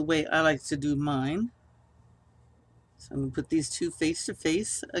the way I like to do mine. So I'm going to put these two face to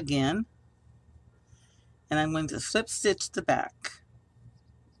face again. And I'm going to slip stitch the back.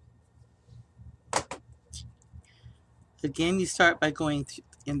 Again, you start by going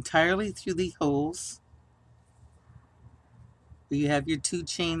entirely through the holes where you have your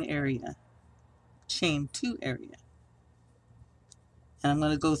chain 2 area. And I'm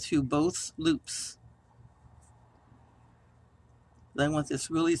going to go through both loops. I want this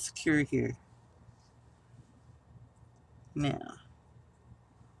really secure here. Now,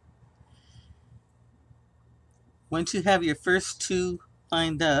 once you have your first 2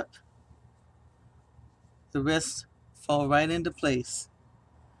 lined up, the rest fall right into place.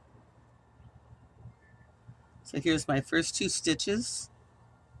 So here's my first 2 stitches.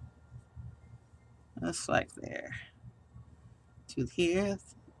 Just like there. 2 here,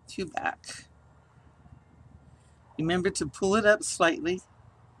 2 back. Remember to pull it up slightly.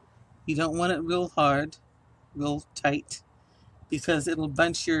 You don't want it real hard, real tight, because it'll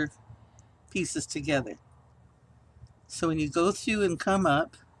bunch your pieces together. So when you go through and come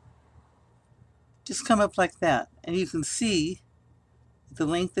up, just come up like that. And you can see the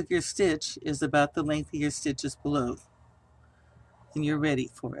length of your stitch is about the length of your stitches below. And you're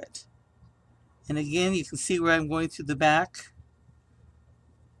ready for it. And again, you can see where I'm going through the back.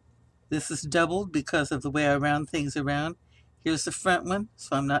 This is doubled because of the way I round things around. Here's the front one,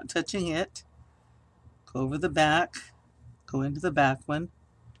 so I'm not touching it. Go over the back, go into the back one.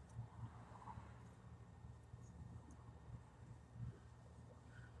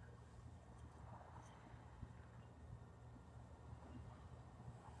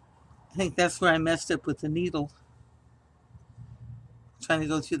 I think that's where I messed up with the needle. Trying to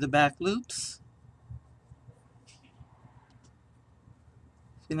go through the back loops.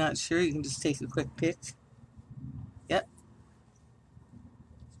 you're not sure, you can just take a quick pick. Yep.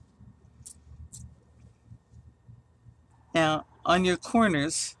 Now, on your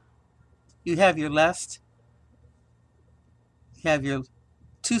corners, you have your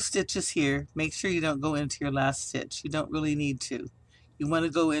 2 stitches here. Make sure you don't go into your last stitch. You don't really need to. You want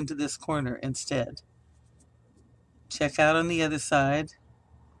to go into this corner instead. Check out on the other side.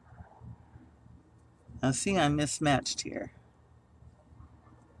 Now see, I'm mismatched here.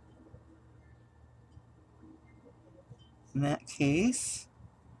 In that case,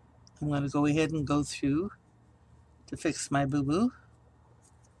 I'm going to go ahead and go through to fix my boo-boo.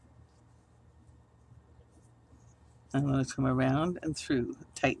 I'm going to come around and through,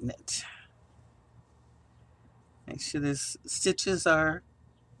 tighten it. Make sure the stitches are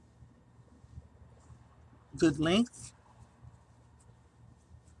good length.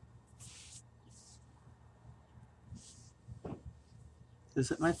 This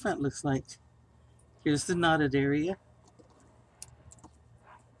is what my front looks like. Here's the knotted area.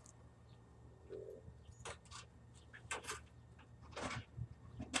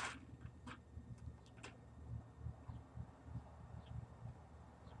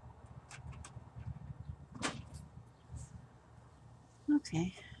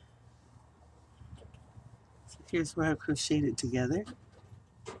 Okay. So here's where I crocheted together.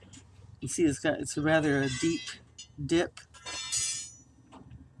 You see it's rather a deep dip.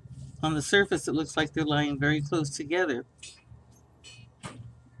 On the surface it looks like they're lying very close together.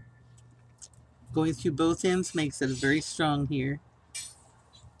 Going through both ends makes it very strong here.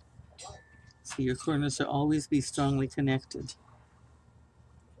 So your corners will always be strongly connected.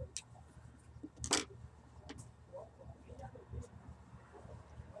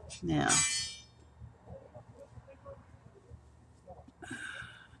 Now,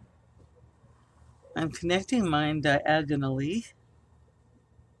 I'm connecting mine diagonally.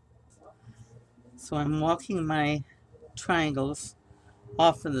 So I'm walking my triangles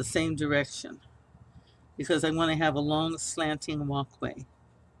off in the same direction because I want to have a long slanting walkway.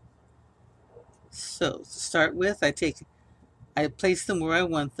 So to start with, I place them where I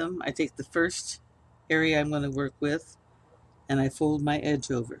want them. I take the first area I'm going to work with and I fold my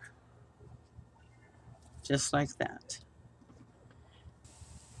edge over. Just like that.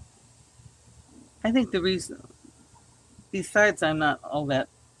 I think the reason, besides I'm not all that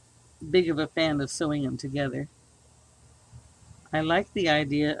big of a fan of sewing them together, I like the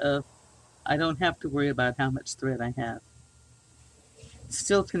idea of I don't have to worry about how much thread I have. It's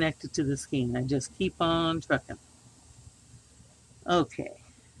still connected to the skein. I just keep on trucking. Okay.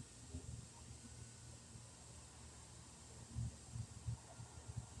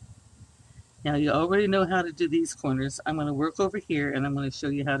 Now you already know how to do these corners. I'm going to work over here and I'm going to show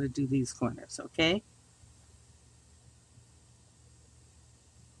you how to do these corners, okay?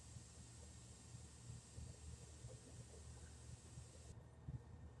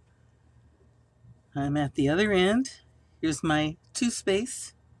 I'm at the other end. Here's my 2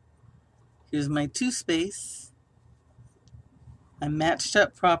 space. Here's my 2 space. I'm matched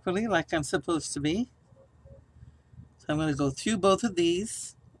up properly like I'm supposed to be. So I'm going to go through both of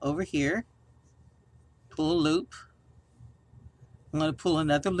these over here. Pull a loop. I'm going to pull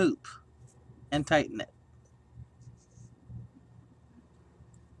another loop and tighten it.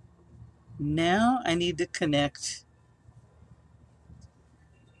 Now I need to connect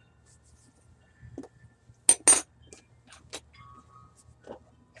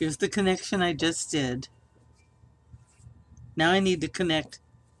Here's the connection I just did. Now I need to connect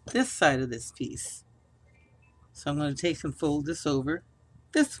this side of this piece. So I'm going to take and fold this over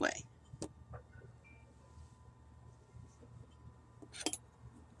this way.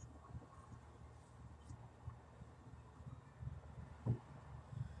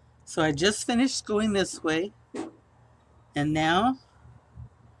 So I just finished going this way, and now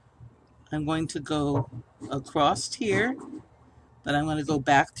I'm going to go across here, but I'm going to go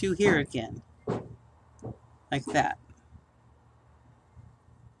back through here again, like that.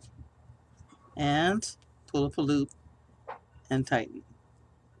 And pull up a loop and tighten.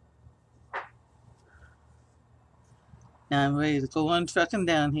 Now I'm ready to go on trucking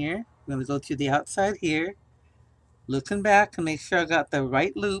down here. I'm going to go through the outside here, looking back and make sure I got the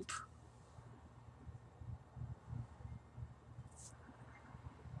right loop.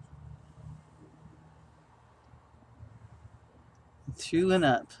 Through and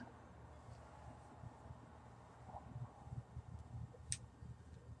up.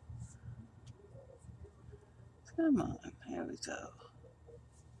 Come on, there we go.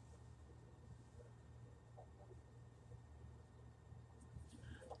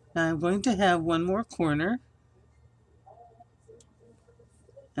 Now I'm going to have one more corner.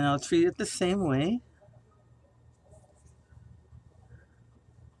 And I'll treat it the same way.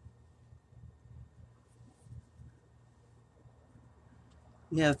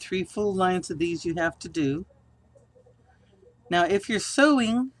 You have 3 full lines of these you have to do. Now if you're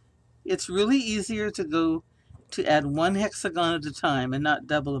sewing, it's really easier to add 1 hexagon at a time and not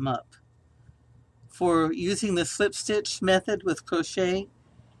double them up. For using the slip stitch method with crochet,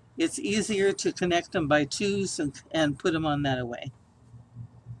 it's easier to connect them by 2s and put them on that way.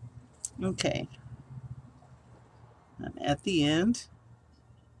 Okay, I'm at the end.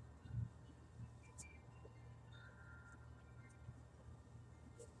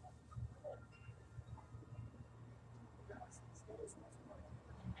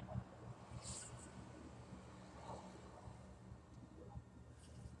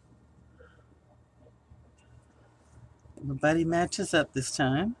 Everybody matches up this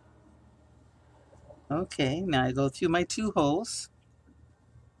time. Okay, now I go through my 2 holes,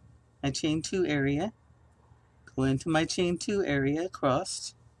 my chain 2 area, go into my chain 2 area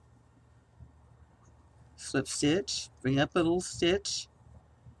across, slip stitch, bring up a little stitch,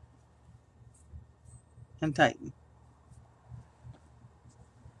 and tighten.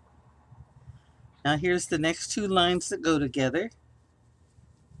 Now here's the next 2 lines that go together.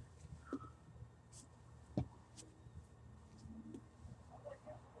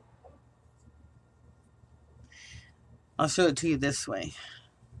 I'll show it to you this way.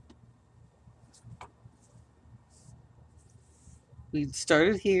 We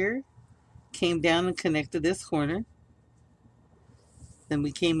started here, came down and connected this corner. Then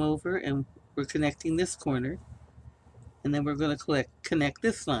we came over and we're connecting this corner. And then we're going to connect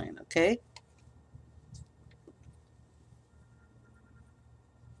this line, okay?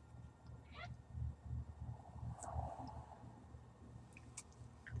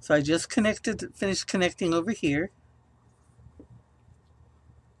 So I just finished connecting over here.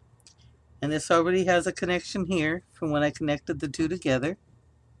 And this already has a connection here from when I connected the 2 together.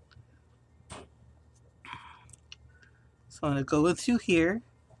 So I'm going to go through here.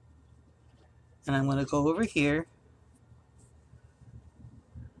 And I'm going to go over here.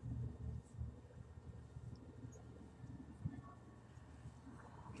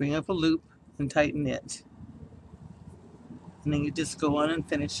 Bring up a loop and tighten it. And then you just go on and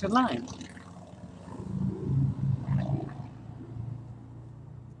finish your line.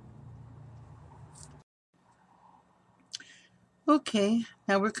 Okay,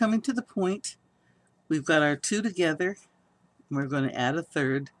 now we're coming to the point. We've got our 2 together. And we're going to add a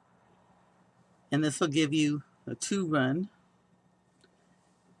 3rd. And this will give you a 2 run.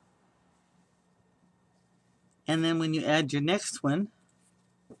 And then when you add your next one,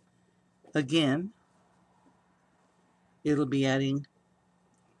 again, it'll be adding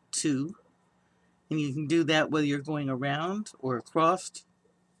 2. And you can do that whether you're going around or across,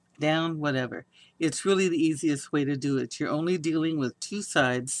 down, whatever. It's really the easiest way to do it. You're only dealing with 2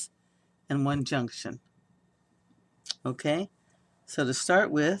 sides and 1 junction. Okay? So to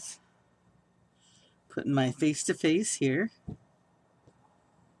start with, putting my face-to-face here.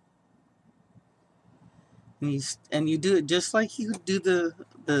 And you do it just like you do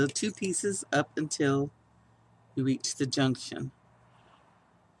the 2 pieces up until you reach the junction.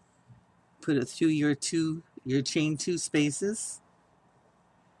 Put it through your chain 2 spaces.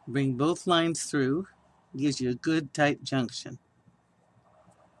 Bring both lines through. Gives you a good tight junction.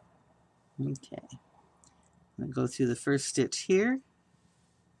 Okay. I'm going to go through the first stitch here.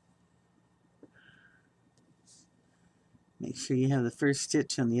 Make sure you have the first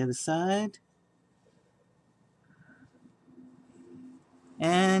stitch on the other side.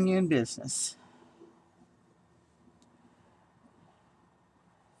 And you're in business.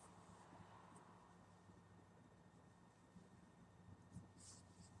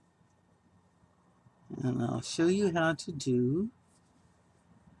 And I'll show you how to do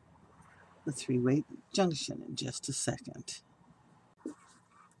the 3-way junction in just a second.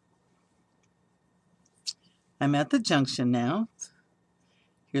 I'm at the junction now.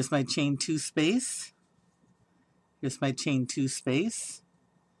 Here's my chain 2 space. Here's my chain 2 space.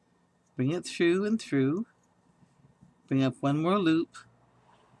 Bring it through and through. Bring up 1 more loop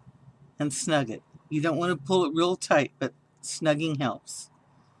and snug it. You don't want to pull it real tight, but snugging helps.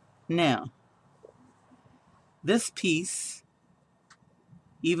 Now, this piece,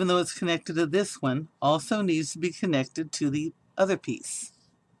 even though it's connected to this one, also needs to be connected to the other piece.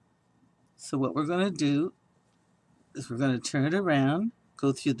 So what we're going to do is we're going to turn it around,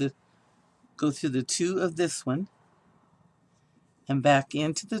 go through the 2 of this one, and back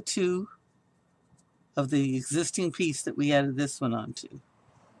into the 2 of the existing piece that we added this one onto,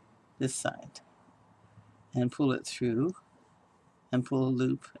 this side, and pull it through and pull a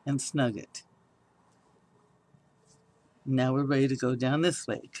loop and snug it. Now we're ready to go down this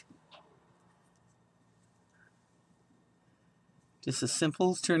leg. Just a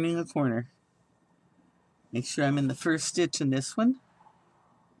simple turning a corner. Make sure I'm in the first stitch in this one,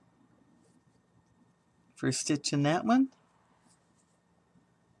 first stitch in that one.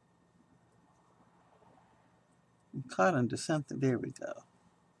 I'm caught under something. There we go.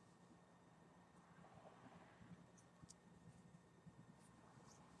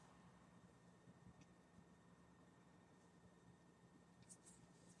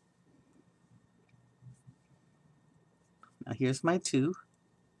 Now here's my 2.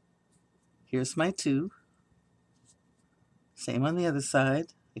 Here's my 2. Same on the other side.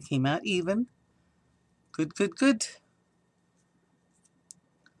 It came out even. Good, good, good.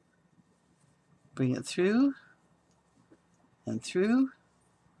 Bring it through and through.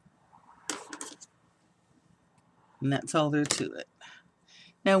 And that's all there to it.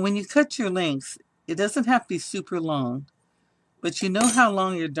 Now when you cut your length, it doesn't have to be super long, but you know how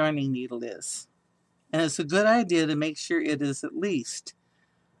long your darning needle is. And it's a good idea to make sure it is at least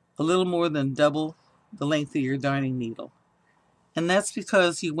a little more than double the length of your darning needle. And that's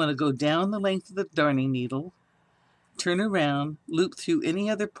because you want to go down the length of the darning needle, turn around, loop through any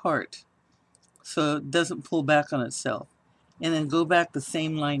other part so it doesn't pull back on itself, and then go back the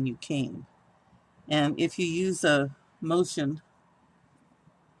same line you came. And if you use a motion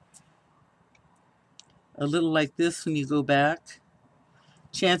a little like this when you go back,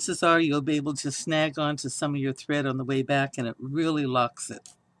 chances are you'll be able to snag onto some of your thread on the way back, and it really locks it.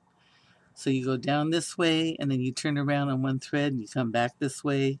 So you go down this way, and then you turn around on one thread, and you come back this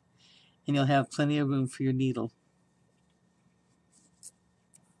way, and you'll have plenty of room for your needle.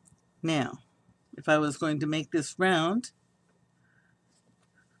 Now, if I was going to make this round,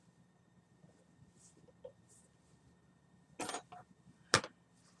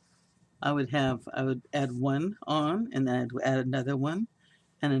 I would add one on, and then I'd add another one,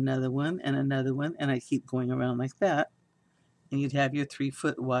 and another one, and another one, and I keep going around like that, and you'd have your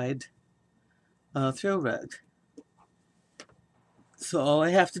 3-foot wide throw rug. So all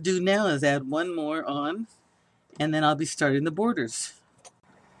I have to do now is add one more on, and then I'll be starting the borders.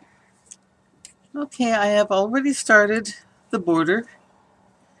 Okay, I have already started the border,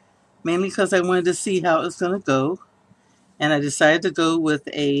 mainly because I wanted to see how it was going to go, and I decided to go with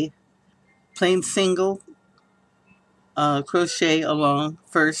a plain single crochet along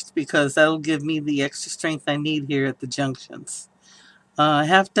first because that'll give me the extra strength I need here at the junctions.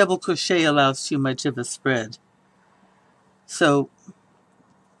 Half double crochet allows too much of a spread. So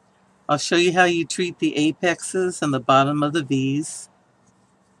I'll show you how you treat the apexes and the bottom of the V's.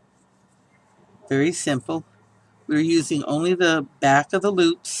 Very simple. We're using only the back of the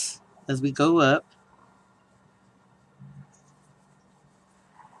loops as we go up.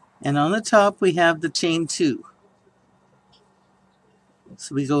 And on the top we have the chain 2.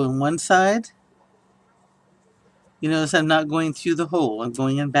 So we go in one side. You notice I'm not going through the hole, I'm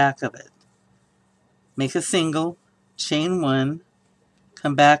going in back of it. Make a single, chain 1,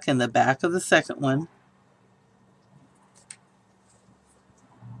 come back in the back of the second one.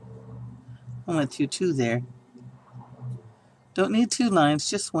 I went through 2 there. Don't need 2 lines,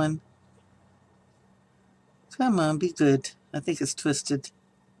 just 1. Come on, be good. I think it's twisted.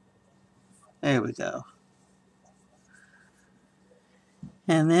 There we go.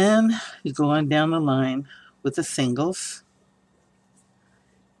 And then you go on down the line with the singles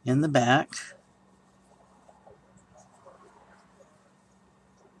in the back.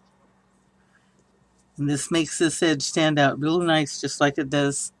 And this makes this edge stand out real nice, just like it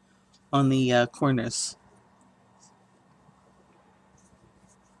does on the corners.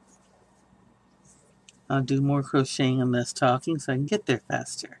 I'll do more crocheting and less talking so I can get there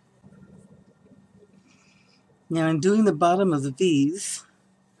faster. Now in doing the bottom of the V's,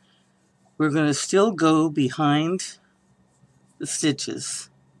 we're going to still go behind the stitches.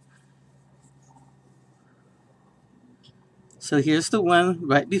 So here's the one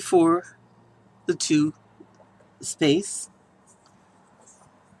right before the 2 space.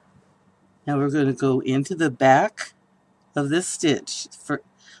 Now we're going to go into the back of this stitch, for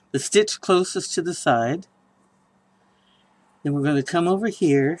the stitch closest to the side. Then we're going to come over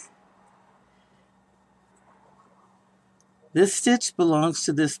here. This stitch belongs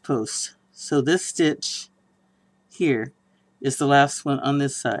to this post. So this stitch here is the last one on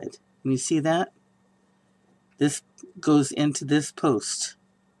this side. Can you see that? This goes into this post.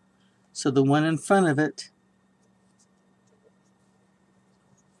 So the one in front of it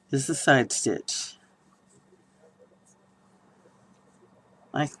is the side stitch.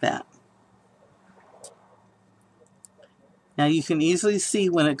 Like that. Now you can easily see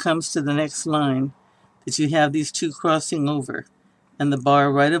when it comes to the next line that you have these two crossing over, and the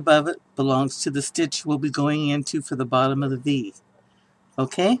bar right above it belongs to the stitch we'll be going into for the bottom of the V.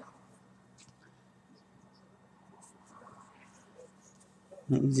 Okay?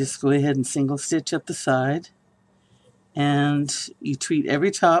 Then you just go ahead and single stitch up the side, and you treat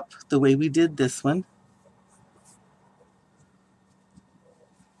every top the way we did this one.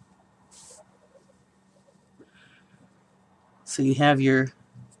 So you have your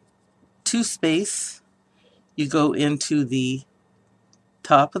two space, you go into the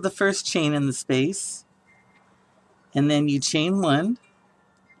top of the first chain in the space, and then you chain one,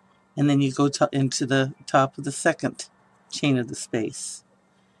 and then you go into the top of the second chain of the space.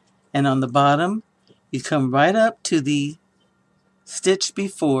 And on the bottom, you come right up to the stitch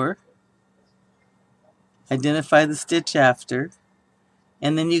before, identify the stitch after,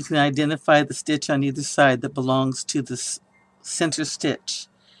 and then you can identify the stitch on either side that belongs to the center stitch.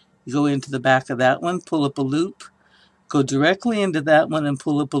 You go into the back of that one, pull up a loop, go directly into that one and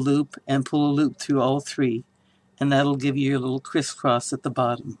pull up a loop, and pull a loop through all three, and that'll give you your little crisscross at the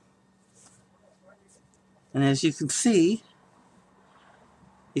bottom. And as you can see,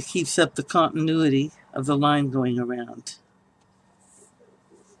 it keeps up the continuity of the line going around.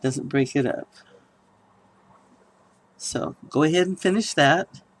 Doesn't break it up. So go ahead and finish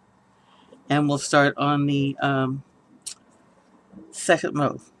that, and we'll start on the second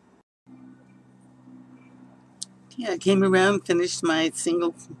row. Yeah, I came around, finished my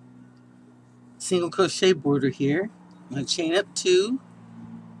single crochet border here. I'm going to chain up 2,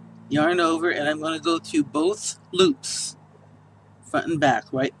 yarn over, and I'm going to go through both loops, front and back,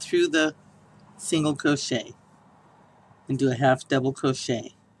 right through the single crochet, and do a half double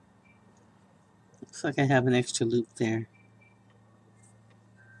crochet. Looks like I have an extra loop there.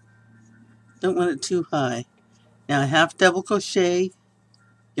 Don't want it too high. Now a half double crochet,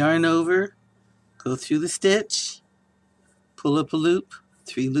 yarn over, go through the stitch, pull up a loop,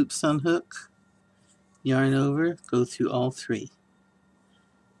 3 loops on hook, yarn over, go through all 3.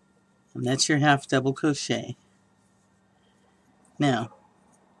 And that's your half double crochet. Now,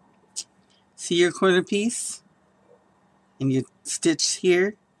 see your corner piece and your stitch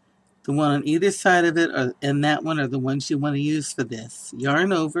here? The one on either side of it and that one are the ones you want to use for this.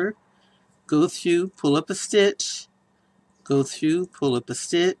 Yarn over, go through, pull up a stitch, go through, pull up a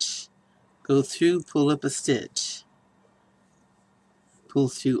stitch, go through, pull up a stitch. Pull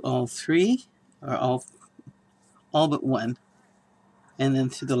through all 3, or all but 1, and then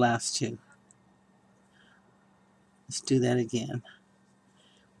through the last 2. Let's do that again.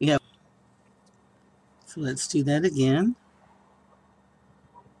 So let's do that again.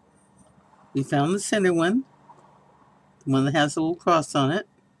 We found the center one, the one that has a little cross on it,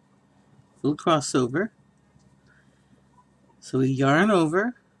 little crossover. So we yarn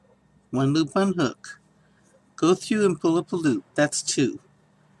over, 1 loop on hook, go through and pull up a loop, that's 2.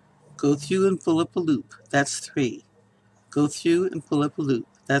 Go through and pull up a loop, that's 3. Go through and pull up a loop,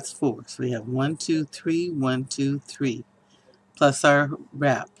 that's 4. So we have 1, 2, 3, 1, 2, 3, plus our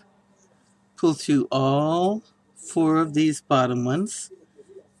wrap. Pull through all 4 of these bottom ones,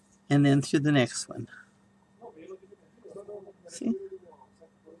 and then through the next one. See?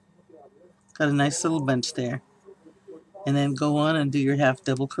 Got a nice little bunch there. And then go on and do your half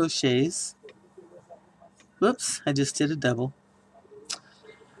double crochets. Whoops, I just did a double.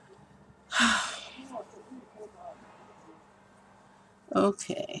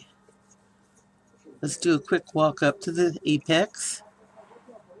 Okay. Let's do a quick walk up to the apex.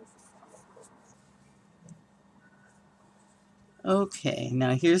 Okay,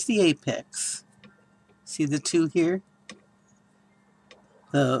 now here's the apex. See the 2 here?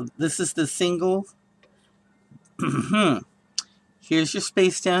 This is the single. Here's your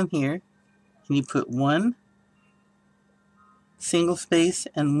space down here, and you put 1 single space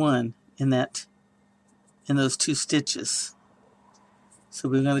and 1 in those 2 stitches. So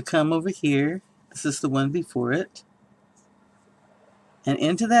we're going to come over here. This is the one before it. And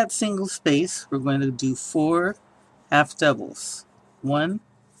into that single space, we're going to do 4 half doubles. 1,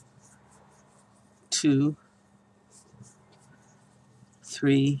 2,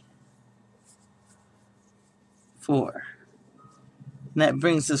 3, 4. And that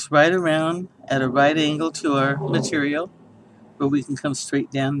brings us right around at a right angle to our material, where we can come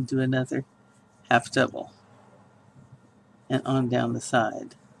straight down and do another half double. And on down the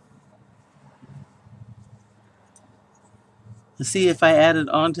side. See, if I added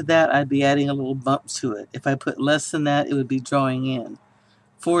on to that, I'd be adding a little bump to it. If I put less than that, it would be drawing in.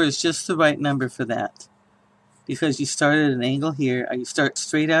 4 is just the right number for that, because you start at an angle here, or you start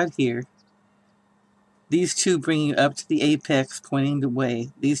straight out here, These two bring you up to the apex pointing the way.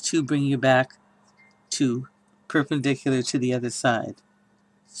 These two bring you back to perpendicular to the other side.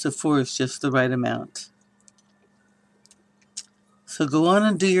 So 4 is just the right amount. So go on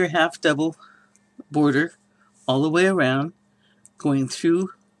and do your half double border all the way around, going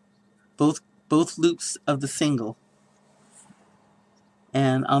through both loops of the single.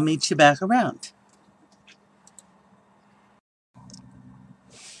 And I'll meet you back around.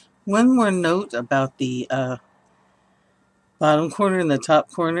 One more note about the bottom corner and the top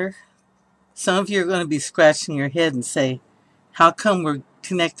corner. Some of you are going to be scratching your head and say, how come we're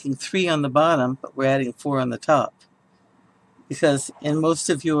connecting 3 on the bottom, but we're adding 4 on the top? Because in most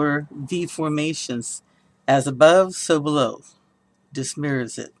of your V formations, as above, so below. Just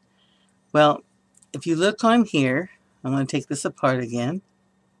mirrors it. Well, if you look on here, I'm going to take this apart again.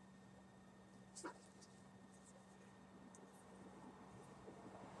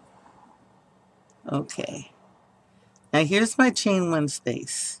 Okay. Now here's my chain 1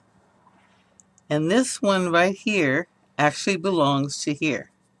 space. And this one right here actually belongs to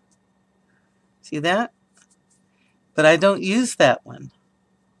here. See that? But I don't use that one.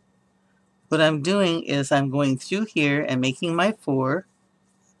 What I'm doing is I'm going through here and making my 4.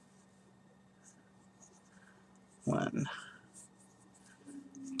 1,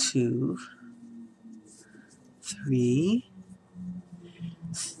 2, 3,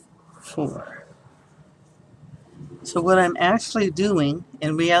 4. So what I'm actually doing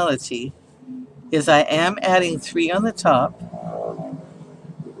in reality is I am adding 3 on the top,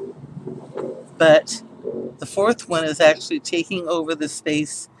 but the 4th one is actually taking over the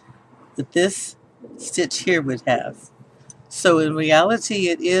space that this stitch here would have. So in reality,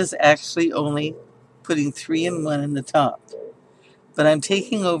 it is actually only putting 3 and 1 in the top. But I'm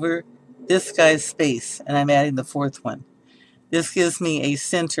taking over this guy's space, and I'm adding the 4th one. This gives me a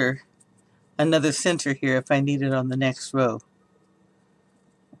center, another center here if I need it on the next row,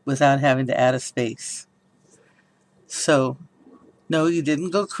 without having to add a space. So, no, you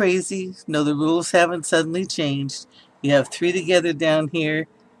didn't go crazy. No, the rules haven't suddenly changed. You have 3 together down here,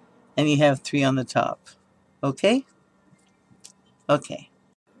 and you have 3 on the top. Okay? Okay.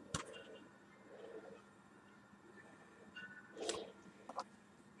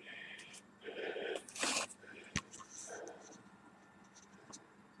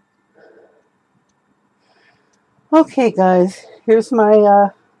 Okay, guys, here's my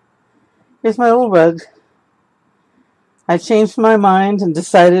little rug. I changed my mind and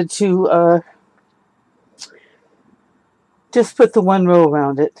decided to just put the 1 row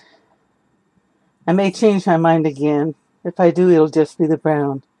around it. I may change my mind again. If I do, it'll just be the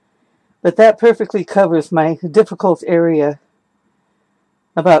brown. But that perfectly covers my difficult area.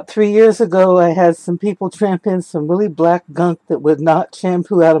 About 3 years ago, I had some people tramp in some really black gunk that would not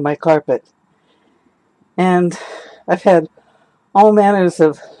shampoo out of my carpet. And I've had all manners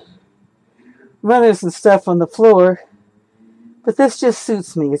of runners and stuff on the floor, but this just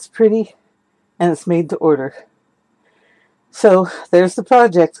suits me. It's pretty and it's made to order. So there's the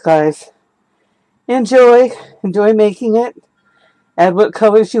project, guys. Enjoy making it. Add what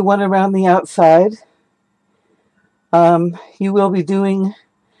colors you want around the outside. You will be doing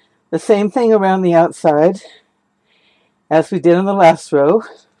the same thing around the outside as we did in the last row.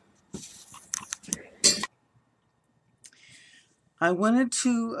 I wanted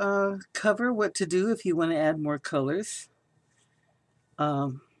to cover what to do if you want to add more colors,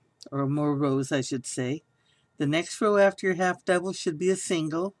 or more rows, I should say. The next row after your half double should be a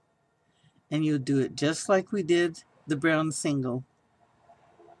single, and you'll do it just like we did the brown single.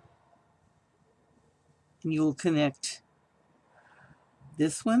 And you will connect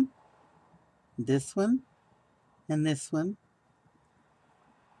this one, and this one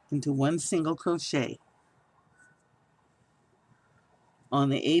into 1 single crochet. On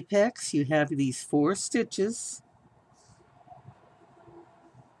the apex, you have these 4 stitches,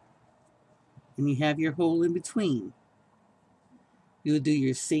 and you have your hole in between. You'll do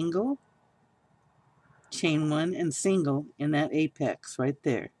your single, chain 1, and single in that apex right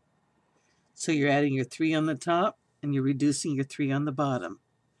there. So you're adding your 3 on the top, and you're reducing your 3 on the bottom.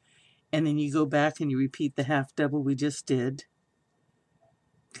 And then you go back and you repeat the half double we just did,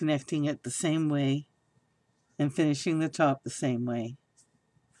 connecting it the same way and finishing the top the same way.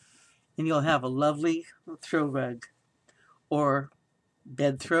 And you'll have a lovely throw rug, or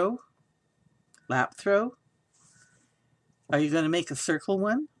bed throw, lap throw. Are you going to make a circle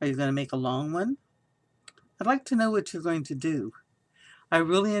one? Are you going to make a long one? I'd like to know what you're going to do. I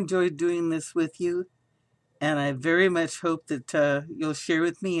really enjoyed doing this with you, and I very much hope that you'll share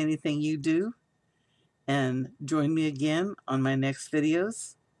with me anything you do, and join me again on my next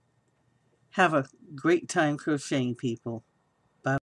videos. Have a great time crocheting, people.